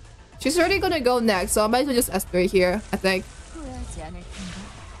 Look. She's already gonna go next, so I might as well just S3 here, I think.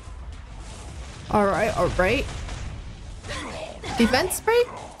 Alright. Defense break?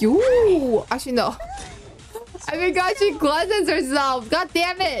 Ooh. Actually, no. I forgot she cleanses herself. God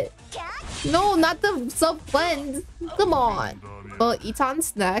damn it. No, not the self-cleanse. Come on. Well,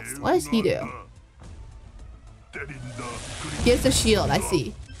 Eton's next. What does he do? He has the shield, I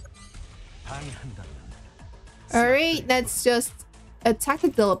see. Alright, let's just attack the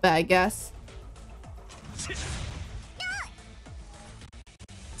Dilip, I guess.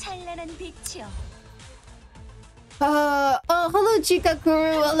 Hello, Chica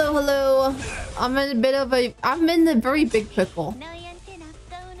Kuru. Hello, hello. I'm in a very big pickle.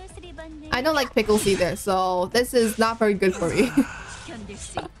 I don't like pickles either, so this is not very good for me.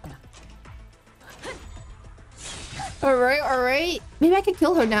 Alright. Maybe I can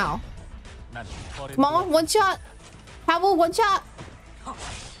kill her now. Come on, one shot. Pavel, one shot.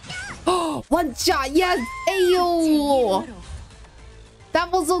 Oh, one shot, yes. Ayo.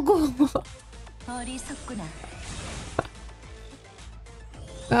 That was so cool.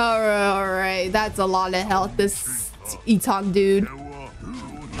 Alright. That's a lot of health, this Eton dude.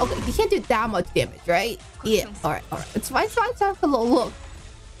 Okay, he can't do that much damage, right? Yeah, alright. It's fine. Look.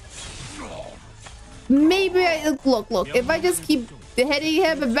 Maybe look. If I just keep hitting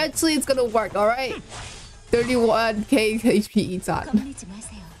him, eventually it's gonna work, alright? 31k HP Eton.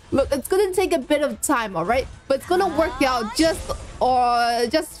 Look, it's gonna take a bit of time, alright? But it's gonna work out just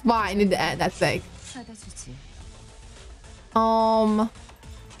fine in the end, I think.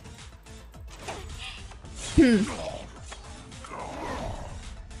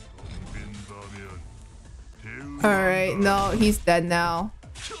 Alright, no, he's dead now.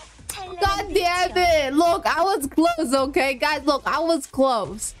 God damn it! Look, I was close, okay? Guys, look, I was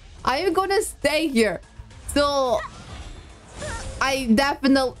close. I am gonna stay here. So I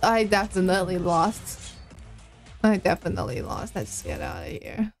definitely lost. Let's get out of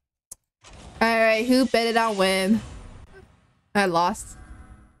here. Alright, who bet it on win? I lost.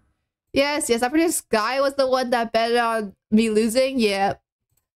 Yes, I'm pretty sure Sky was the one that bet on me losing. Yeah.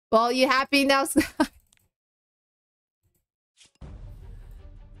 Well, you happy now, Sky?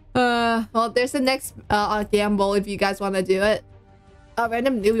 Well, there's the next gamble if you guys want to do it. A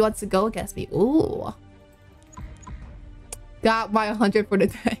random newbie wants to go against me. Ooh. Got my 100 for the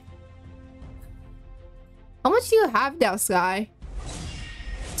day. How much do you have now, Sky?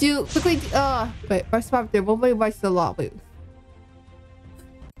 Do quickly wait, first part there, what was the law? Wait.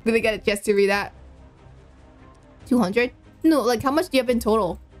 Did I get a chance to read that? 200? No, like how much do you have in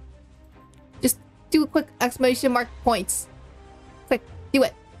total? Just do a quick exclamation mark points. Quick, do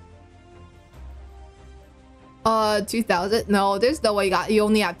it. 2,000? No, there's no way you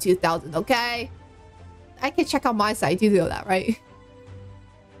only have 2,000, okay? I can check out my site, you know that, right?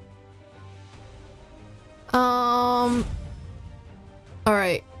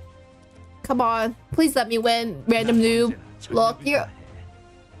 Alright. Come on. Please let me win, random noob. Look, you're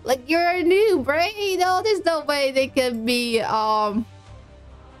a noob, right? You know, there's no way they can be gonna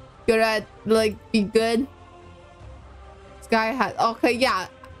be good. Sky has okay, yeah.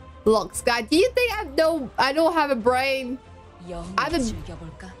 Look, Sky, do you think I don't have a brain? I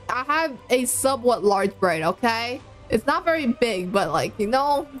have a somewhat large brain, okay? It's not very big, but like, you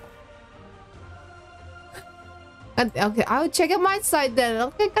know. Okay, I'll check out my side then.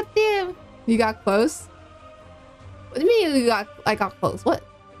 Okay, goddamn. You got close? What do you mean I got close? What?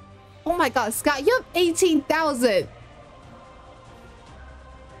 Oh my god, Scott, you have 18,000.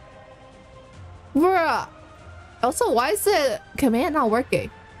 Bruh. Also, why is the command not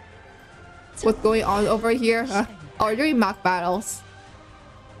working? What's going on over here? We're doing mock battles.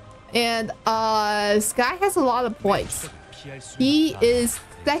 And Sky has a lot of points. He is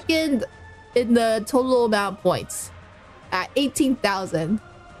second in the total amount of points at 18,000.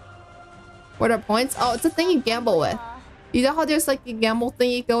 What are points? Oh, it's a thing you gamble with. You know how there's like a gamble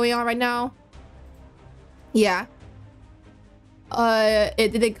thingy going on right now? Yeah.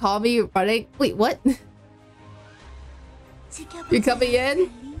 It didn't call me running. Wait, what? You're coming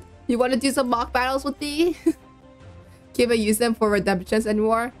in? You want to do some mock battles with me? Can't even use them for redemptions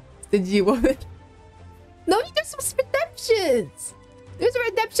anymore. Did you want it? No, there's some redemptions. There's a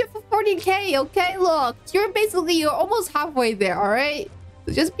redemption for 40k, okay? Look, you're almost halfway there, alright?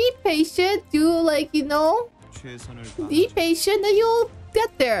 So just be patient. Do like, you know, be patient and you'll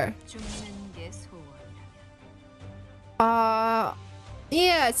get there. Yeah,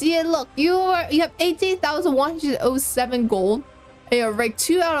 see, look, you have 18,107 gold. And you're ranked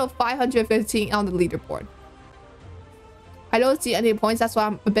 2 out of 515 on the leaderboard. I don't see any points, that's why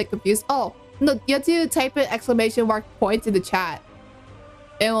I'm a bit confused. Oh, no, you have to type in exclamation mark points in the chat.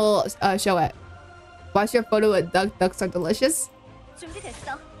 It will show it. Watch your photo with duck. Ducks are delicious.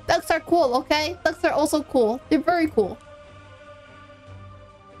 Ducks are cool, okay? Ducks are also cool. They're very cool.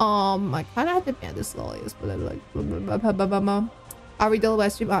 I kind of have to ban this slowly. But like, I'll read the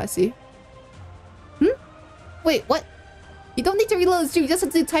live stream. Oh, I see. Wait, what? You don't need to reload the stream. You just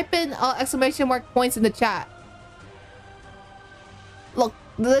have to type in exclamation mark points in the chat. Look,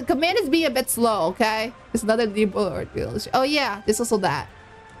 the command is being a bit slow, okay? There's another keyboard. Oh yeah, there's also that.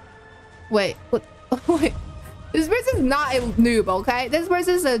 Wait, what? Wait. This person's not a noob, okay? This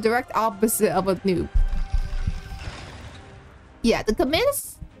person's a direct opposite of a noob. Yeah, the command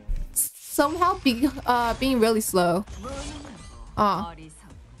is somehow being really slow.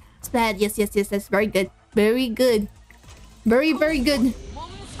 It's bad. Yes, yes, yes. That's very good. Very good. Very, very good.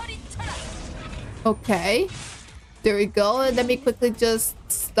 Okay. There we go. Let me quickly just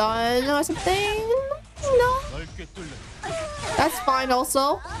stun or something. No. That's fine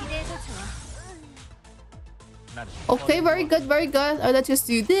also. Okay, very good, very good. Let's just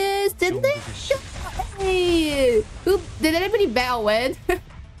do this. Did they? Hey. Oop, did anybody bet or win?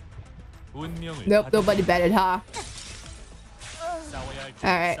 Nope, nobody betted, huh?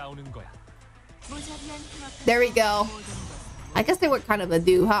 Alright. There we go. I guess they were kind of a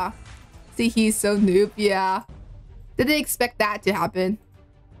do, huh? See, he's so noob, yeah. Didn't expect that to happen.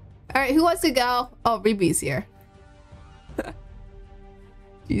 Alright, who wants to go? Oh, Ribi's here.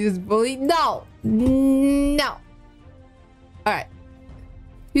 Jesus, bully. No! No! Alright.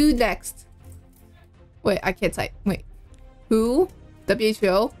 Who next? Wait, I can't type. Wait. Who?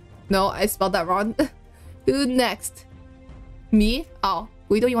 WHO? No, I spelled that wrong. Who next? Me? Oh,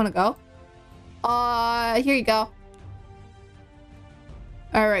 Guido, you wanna go? Here you go.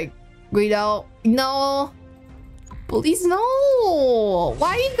 Alright, Guido. No. Please, no.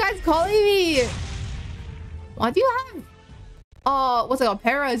 Why are you guys calling me? Why do you have... what's it called?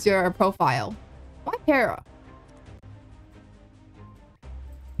 Para is your profile. Why Para?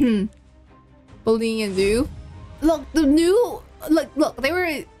 Bullying and new. Look, the new... Look,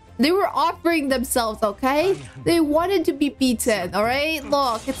 they were offering themselves, okay? They wanted to be beaten, alright?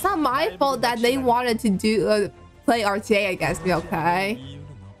 Look, it's not my fault that they wanted to do play RTA against me, okay?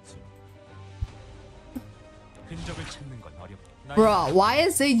 Bruh, why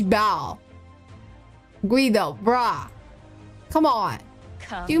is Sage Bao? Guido, bruh. Come on.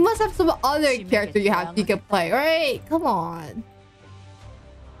 You must have some other character you can play, right? Come on.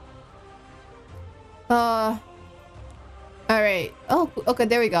 Alright. Oh, okay,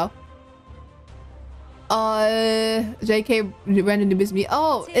 there we go. JK randomly missed me.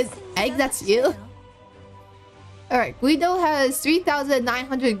 Oh, it's Egg, that's you? Alright, Guido has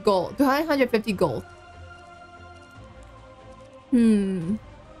 3,900 gold. 950 gold.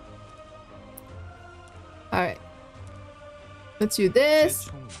 Alright. Let's do this.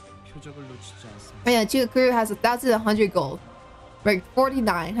 Oh yeah, Chikakuru has 1,100 gold. Right,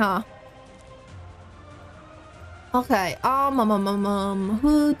 49, huh? Okay,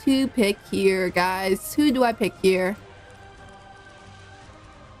 who to pick here, guys? Who do I pick here?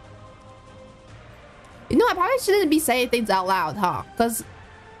 You know, I probably shouldn't be saying things out loud, huh? Because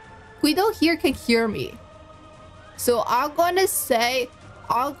Guido here can hear me. So I'm gonna say,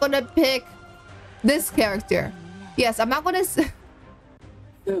 I'm gonna pick this character. Yes, I'm not gonna say...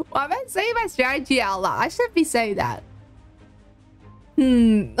 Why am I saying my strategy out loud? I shouldn't be saying that.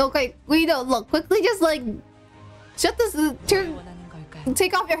 Okay, Guido, look, quickly just like... Shut this...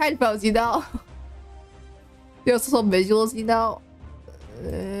 Take off your headphones, you know? There's some visuals, you know?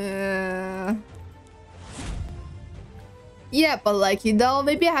 Yeah, but like, you know,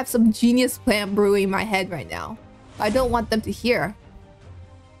 maybe I have some genius plan brewing in my head right now. I don't want them to hear.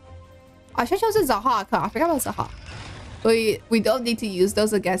 I should have chosen Zaha. I forgot about Zaha. We don't need to use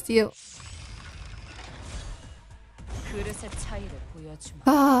those against you.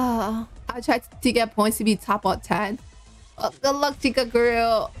 I tried to get points to be top on 10. Good luck,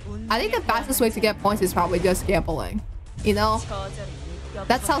 Chikakuru. I think the fastest way to get points is probably just gambling. You know?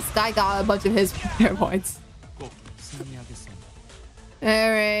 That's how Sky got a bunch of his points.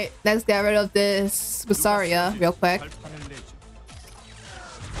 Alright, let's get rid of this Basaria real quick.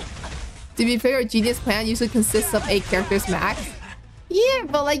 To be fair, Genius Plan usually consists of 8 characters max. Yeah,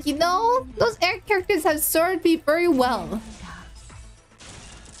 but like, you know, those 8 characters have served me very well.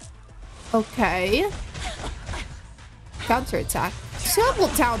 Okay. Counter attack. Triple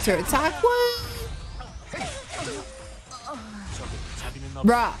counter attack? What?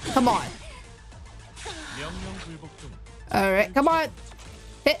 Bruh, come on. Alright, come on.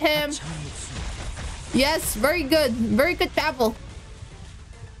 Hit him. Yes, very good. Very good Pavel.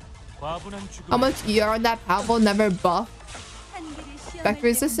 How much ER on that Pavel? Never buff. Vector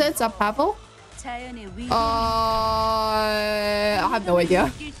resistance on Pavel? I have no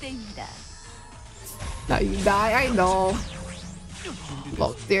idea. Now you die, I know.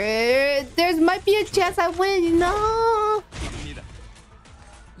 Look, there might be a chance I win, you know?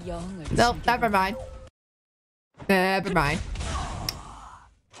 Nope, never mind. Never mind.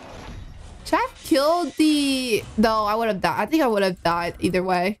 Should I have killed the... No, I would have died. I think I would have died either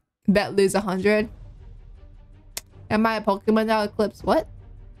way. Bet lose 100. Am I a Pokemon now? Eclipse? What?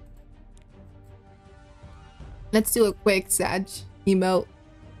 Let's do a quick Sag emote.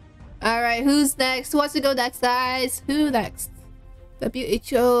 Alright, who's next? Who wants to go next, guys? Who next?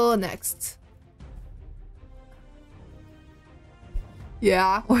 WHO next.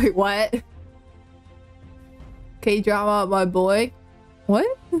 Yeah, wait, what? K-drama, my boy.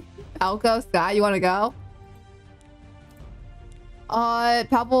 What? Alco, Sky, you wanna go?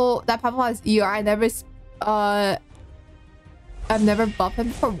 Pablo, that Pablo has ER. I've never buffed him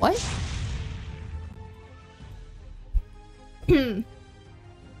before. What?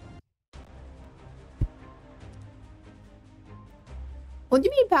 What do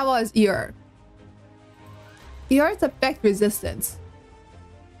you mean Pablo has ER? ER is effect resistance.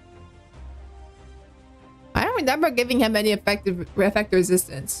 I don't remember giving him any effect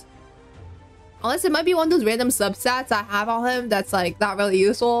resistance. Unless it might be one of those random substats I have on him that's like not really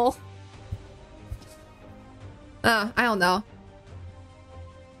useful. I don't know.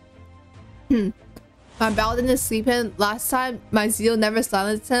 My Paladin is sleeping. Last time my Zeal never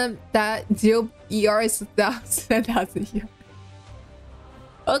silenced him. That Zeal ER is 10,000 ER.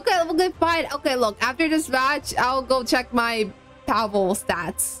 Okay, fine. Okay, look, after this match, I'll go check my Pavel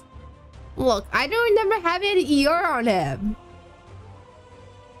stats. Look, I don't remember having any ER on him.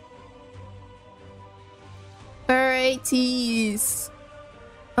 Alright, tease.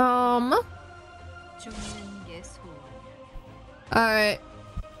 Alright.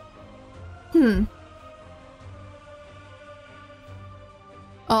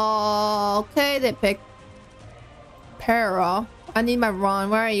 Okay, they picked Para. I need my Ron.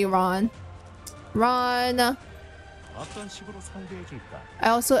 Where are you, Ron? Ron. I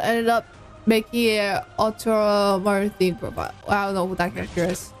also ended up making an Ultramar theme profile. I don't know who that character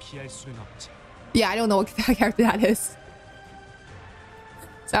is. Yeah, I don't know what that character that is.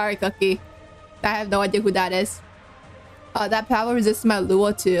 Sorry, Cookie. I have no idea who that is. That power resists my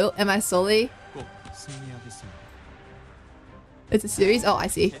Lua too. Am I Sully? It's a series? Oh, I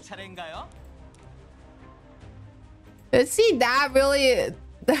see. Is he that really?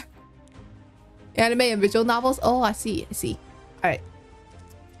 Anime and visual novels? Oh, I see. Alright.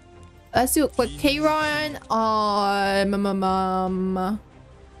 Let's do a quick Kayron on...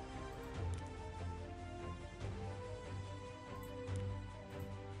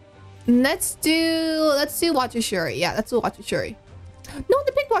 Let's do Watcher Shuri. Yeah, let's do Watcher Shuri. No,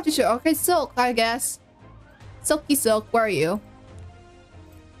 the big Watcher Shuri. Okay, Silk, I guess. Silky Silk, where are you?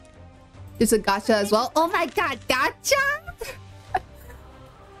 There's a gacha as well. Oh my god, gacha!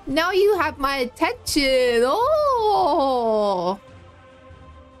 Now you have my attention. Oh.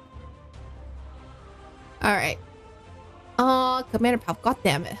 Alright. Commander Pop, god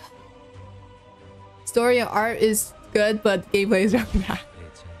damn it. Story and art is good, but gameplay is really bad.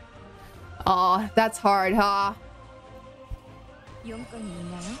 Oh, that's hard, huh?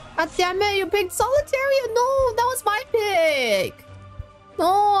 God damn it, you picked Solitary! No, that was my pick!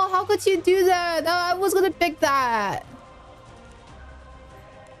 No, how could you do that? No, I was gonna pick that.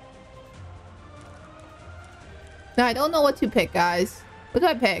 No, I don't know what to pick, guys. What do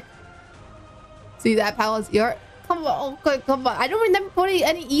I pick? See that Palace ER? Come on, okay, come on. I don't remember putting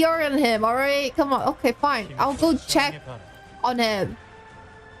any ER on him, alright? Come on, okay, fine. I'll go check on him.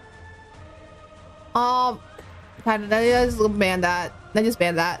 Kind of, let's just ban that. Let's just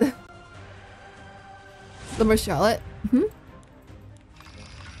ban that. Summer Charlotte.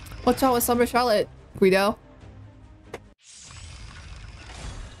 What's wrong with Summer Charlotte, Guido?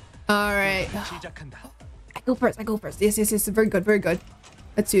 Alright. I go first. Yes. Very good.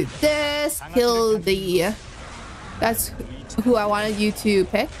 Let's do this. Kill the... That's who I wanted you to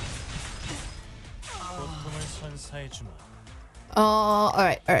pick.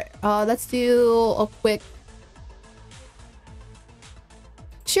 Alright. Let's do a quick...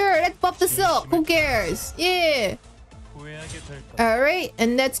 Sure, let's buff the Silk. Who cares? Yeah. Alright,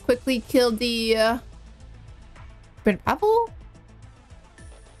 and let's quickly kill the... Commander Pavel?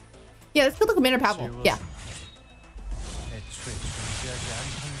 Yeah, let's kill the Commander Pavel. Yeah.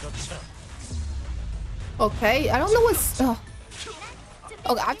 Okay, I don't know what's... Okay,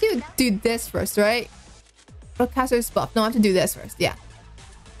 I have to do this first, right? Caster's buff. No, I have to do this first. Yeah.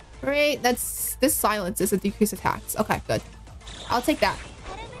 Right, that's... This silences a decrease attacks. Okay, good. I'll take that.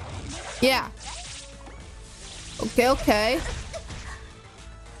 Yeah. Okay.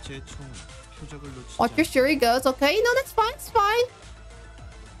 Watch your Shuri goes. Okay, no, that's fine. It's fine.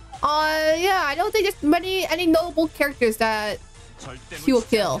 Yeah, I don't think there's any notable characters that he will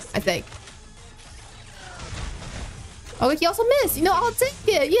kill, I think. Oh, he also missed. You know, I'll take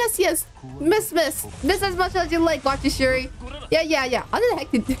it. Yes. Miss. Miss as much as you like, watch your Shuri. Yeah. How the heck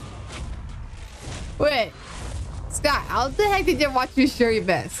did... Wait. Scott, how the heck did you watch your Shuri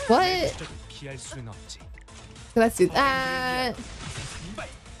miss? What? Let's do that.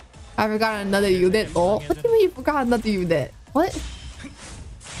 I forgot another unit. Oh, what do you mean you forgot another unit? What?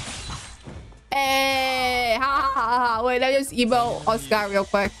 Hey, ha ha ha ha. Wait, let me just emo Oscar real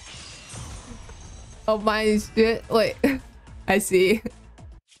quick. Oh my shit. Wait, I see.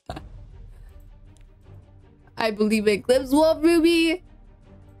 I believe in Eclipse Wolf Ruby.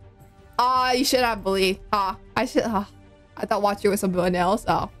 Ah, you should have believed. I should. I thought Watcher was someone else.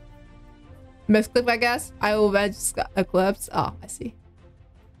 Oh, misclick, I guess. I will avenge Eclipse. Oh, I see.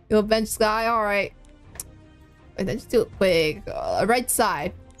 You'll avenge Sky. All right. Wait, let's do it quick. Right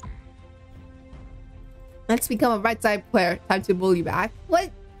side. Let's become a right side player. Time to bully back.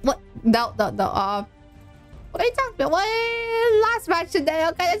 What? What? No, no, no. What are you talking about? What? Last match today.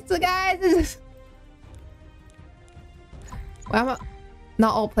 Okay, let's do, guys. Well,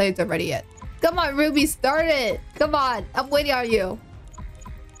 not all players are ready yet. Come on, Ruby, start it. Come on, I'm waiting on you.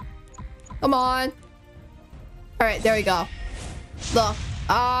 Come on. All right, there we go. Look,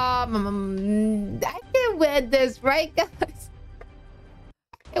 I can win this, right, guys?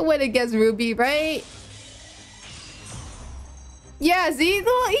 I can win against Ruby, right? Yeah, see,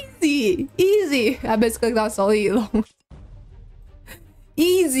 easy, easy. I misclicked on Solid.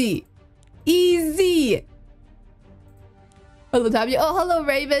 Easy, easy. Hello, Tabby. Oh, hello,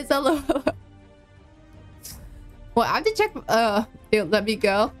 Ravens. Hello. Well, I have to check. Let me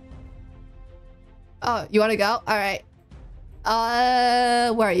go. Oh, you want to go? All right.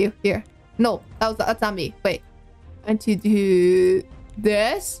 Where are you? Here. No, that's not me. Wait. I need to do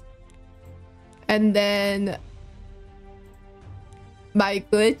this, and then my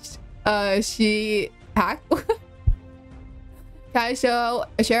glitch. She hacked. Can I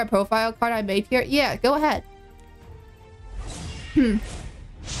share a profile card I made here? Yeah, go ahead.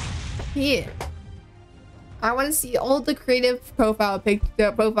 Yeah. I want to see all the creative profile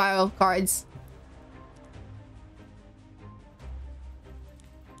cards.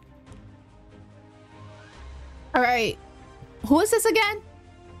 All right. Who is this again?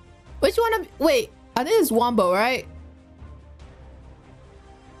 Which one of... Wait. I think it's Wombo, right?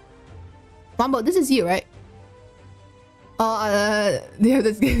 Wombo, this is you, right? Yeah,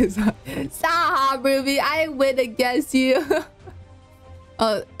 this game is... Stop, Ruby. I win against you.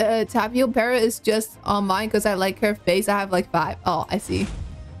 Tapio Para is just on mine because I like her face. I have like 5. Oh, I see.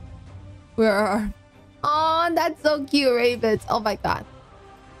 Where are... Oh, that's so cute, Ravens. Oh my god.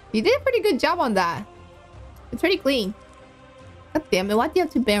 You did a pretty good job on that. It's pretty clean. God damn it, why do you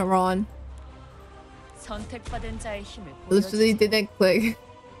have to ban Ron? Literally didn't click.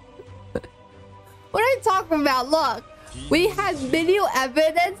 What are you talking about? Look, we had video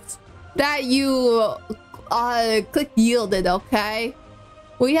evidence that you click yielded, okay?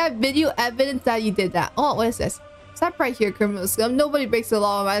 We have video evidence that you did that. Oh, what is this? Stop right here, criminal scum. Nobody breaks the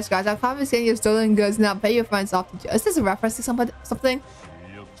law, my guys. I'm confiscating your stolen goods now. Pay your fines off to jail. Is this a reference to something?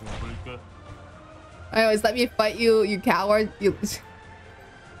 Anyways, let me fight you, you coward. You...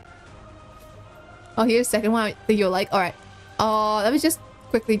 Oh, here's the second one I think you'll like. Alright. Let me just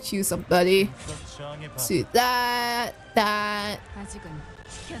quickly choose somebody. To that. I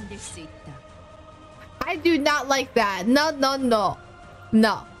do not like that. No, no, no.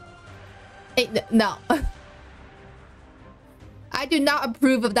 No. No. I do not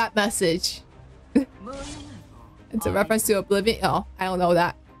approve of that message. It's a reference to Oblivion. Oh, I don't know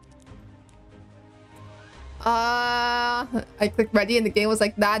that. I clicked ready and the game was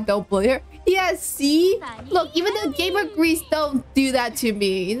like, nah, don't bully her. Yeah, see? Look, even the game agrees, don't do that to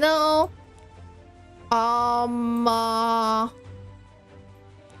me, you know?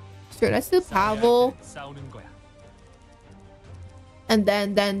 Sure, let's do Pavel. And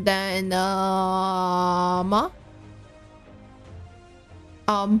then,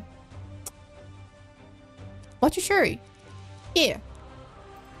 what's your Shuri? Here.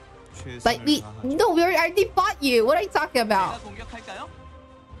 Like, no, we already fought you. What are you talking about?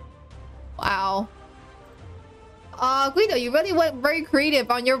 Wow. Guido, you really went very creative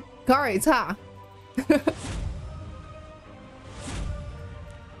on your cards, huh?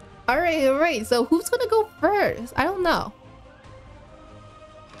 Alright. So who's gonna go first? I don't know.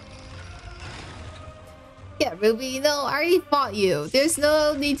 Yeah, Ruby, you know, I already fought you. There's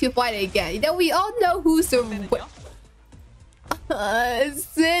no need to fight again. You know, we all know who's the...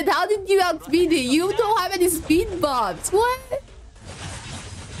 Sid, how did you outspeed it? You don't have any speed bumps. What?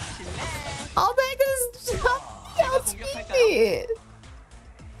 Oh my god, outspeed it.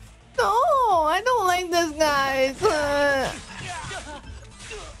 No, I don't like this, guys.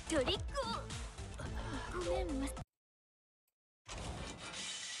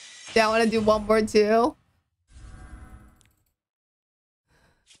 Yeah, I want to do one more too.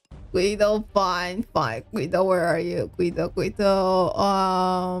 Guido, fine. Guido, where are you? Guido.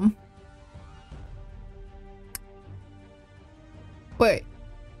 Wait.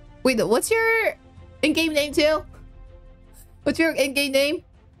 Wait, what's your in-game name too? What's your in-game name?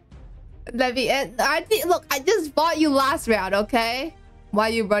 Let me. I think. Look, I just fought you last round. Okay. Why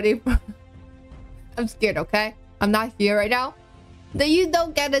are you running? I'm scared. Okay. I'm not here right now. Then you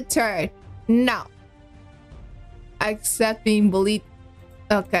don't get a turn. No. Except being bullied.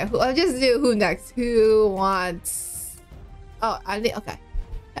 Okay. I'll just do who next. Who wants? Oh, I need. Okay.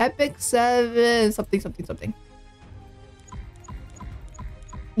 Epic 7 something.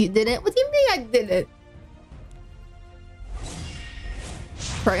 You didn't? What do you mean I didn't?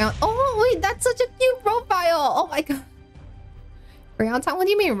 Crayon. Oh wait, that's such a cute profile. Oh my god. Crayon time? What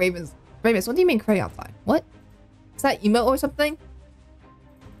do you mean Ravens? Ravens, what do you mean crayon time? What? Is that emote or something?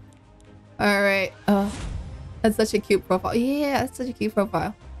 Alright. That's such a cute profile. Yeah, that's such a cute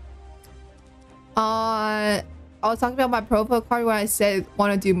profile. I was talking about my profile card when I said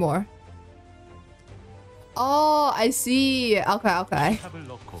want to do more. Oh, I see. Okay.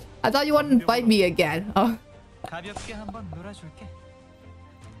 I thought you wanted to fight me again. Oh.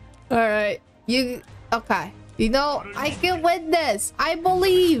 Alright. You... Okay. You know, I can win this. I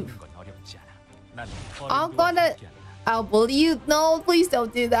believe. I'm gonna... I'll bully you. No, please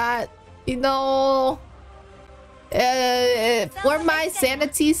don't do that. You know... for my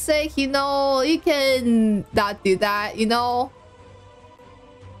sanity's sake, you know, you can not do that, you know?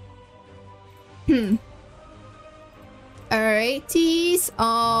 Alright, tease.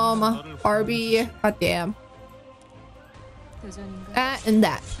 RB. God damn. And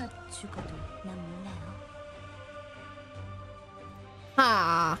that.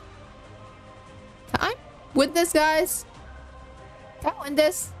 Ha. Can I win this, guys? Can I win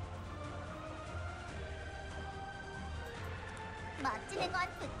this?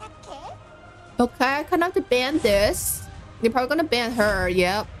 Okay, I kind of have to ban this. You're probably gonna ban her,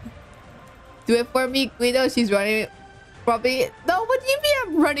 yep. Do it for me, Guido. She's running from me. No, what do you mean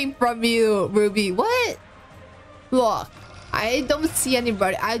I'm running from you, Ruby? What? Look, I don't see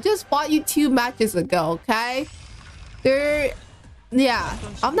anybody. I just fought you 2 matches ago, okay? Yeah,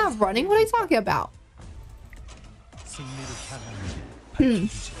 I'm not running. What are you talking about?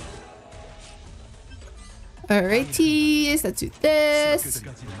 Alrighty, let's do this.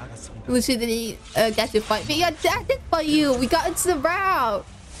 Lucy didn't get to fight me. Yeah, I did fight you. We got into the round.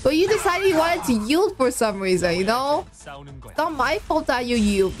 But you decided you wanted to yield for some reason, you know? It's not my fault that you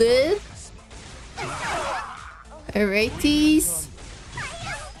yielded. Alrighties.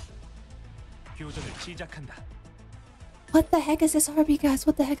 What the heck is this RB, guys?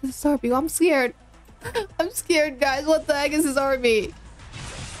 What the heck is this RB? I'm scared. I'm scared, guys. What the heck is this RB?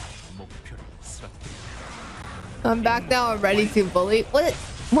 I'm back now. I'm ready to bully. What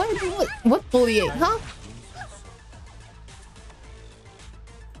bullying, huh?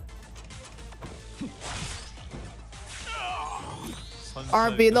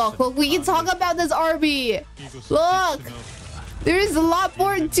 RB, look, we can talk about this RB. Look, there is a lot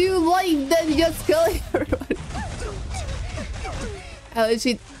more to life than just killing everyone.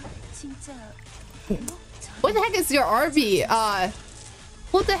 What the heck is your RB?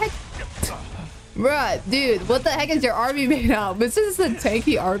 What the heck? Bruh, dude, what the heck is your RB made of? Is this a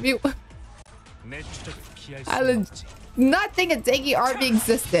tanky RB? I did not think a tanky RB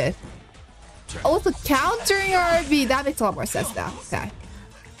existed. Oh, it's a countering RB. That makes a lot more sense now. Okay.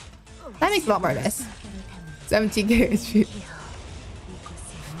 That makes a lot more sense. 17K HP.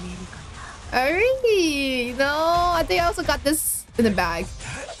 Alright. No, I think I also got this in the bag.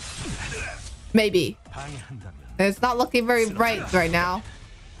 Maybe. It's not looking very bright right now.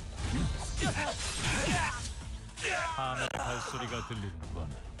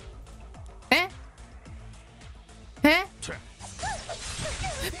 Eh? Eh?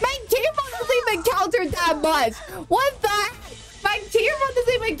 My camera doesn't even counter that much. What the heck? My camera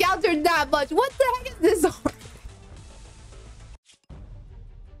doesn't even counter that much. What the heck is this?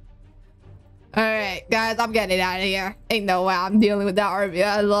 Alright, guys, I'm getting out of here. Ain't no way I'm dealing with that RB.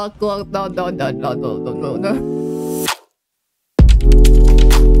 Look, no.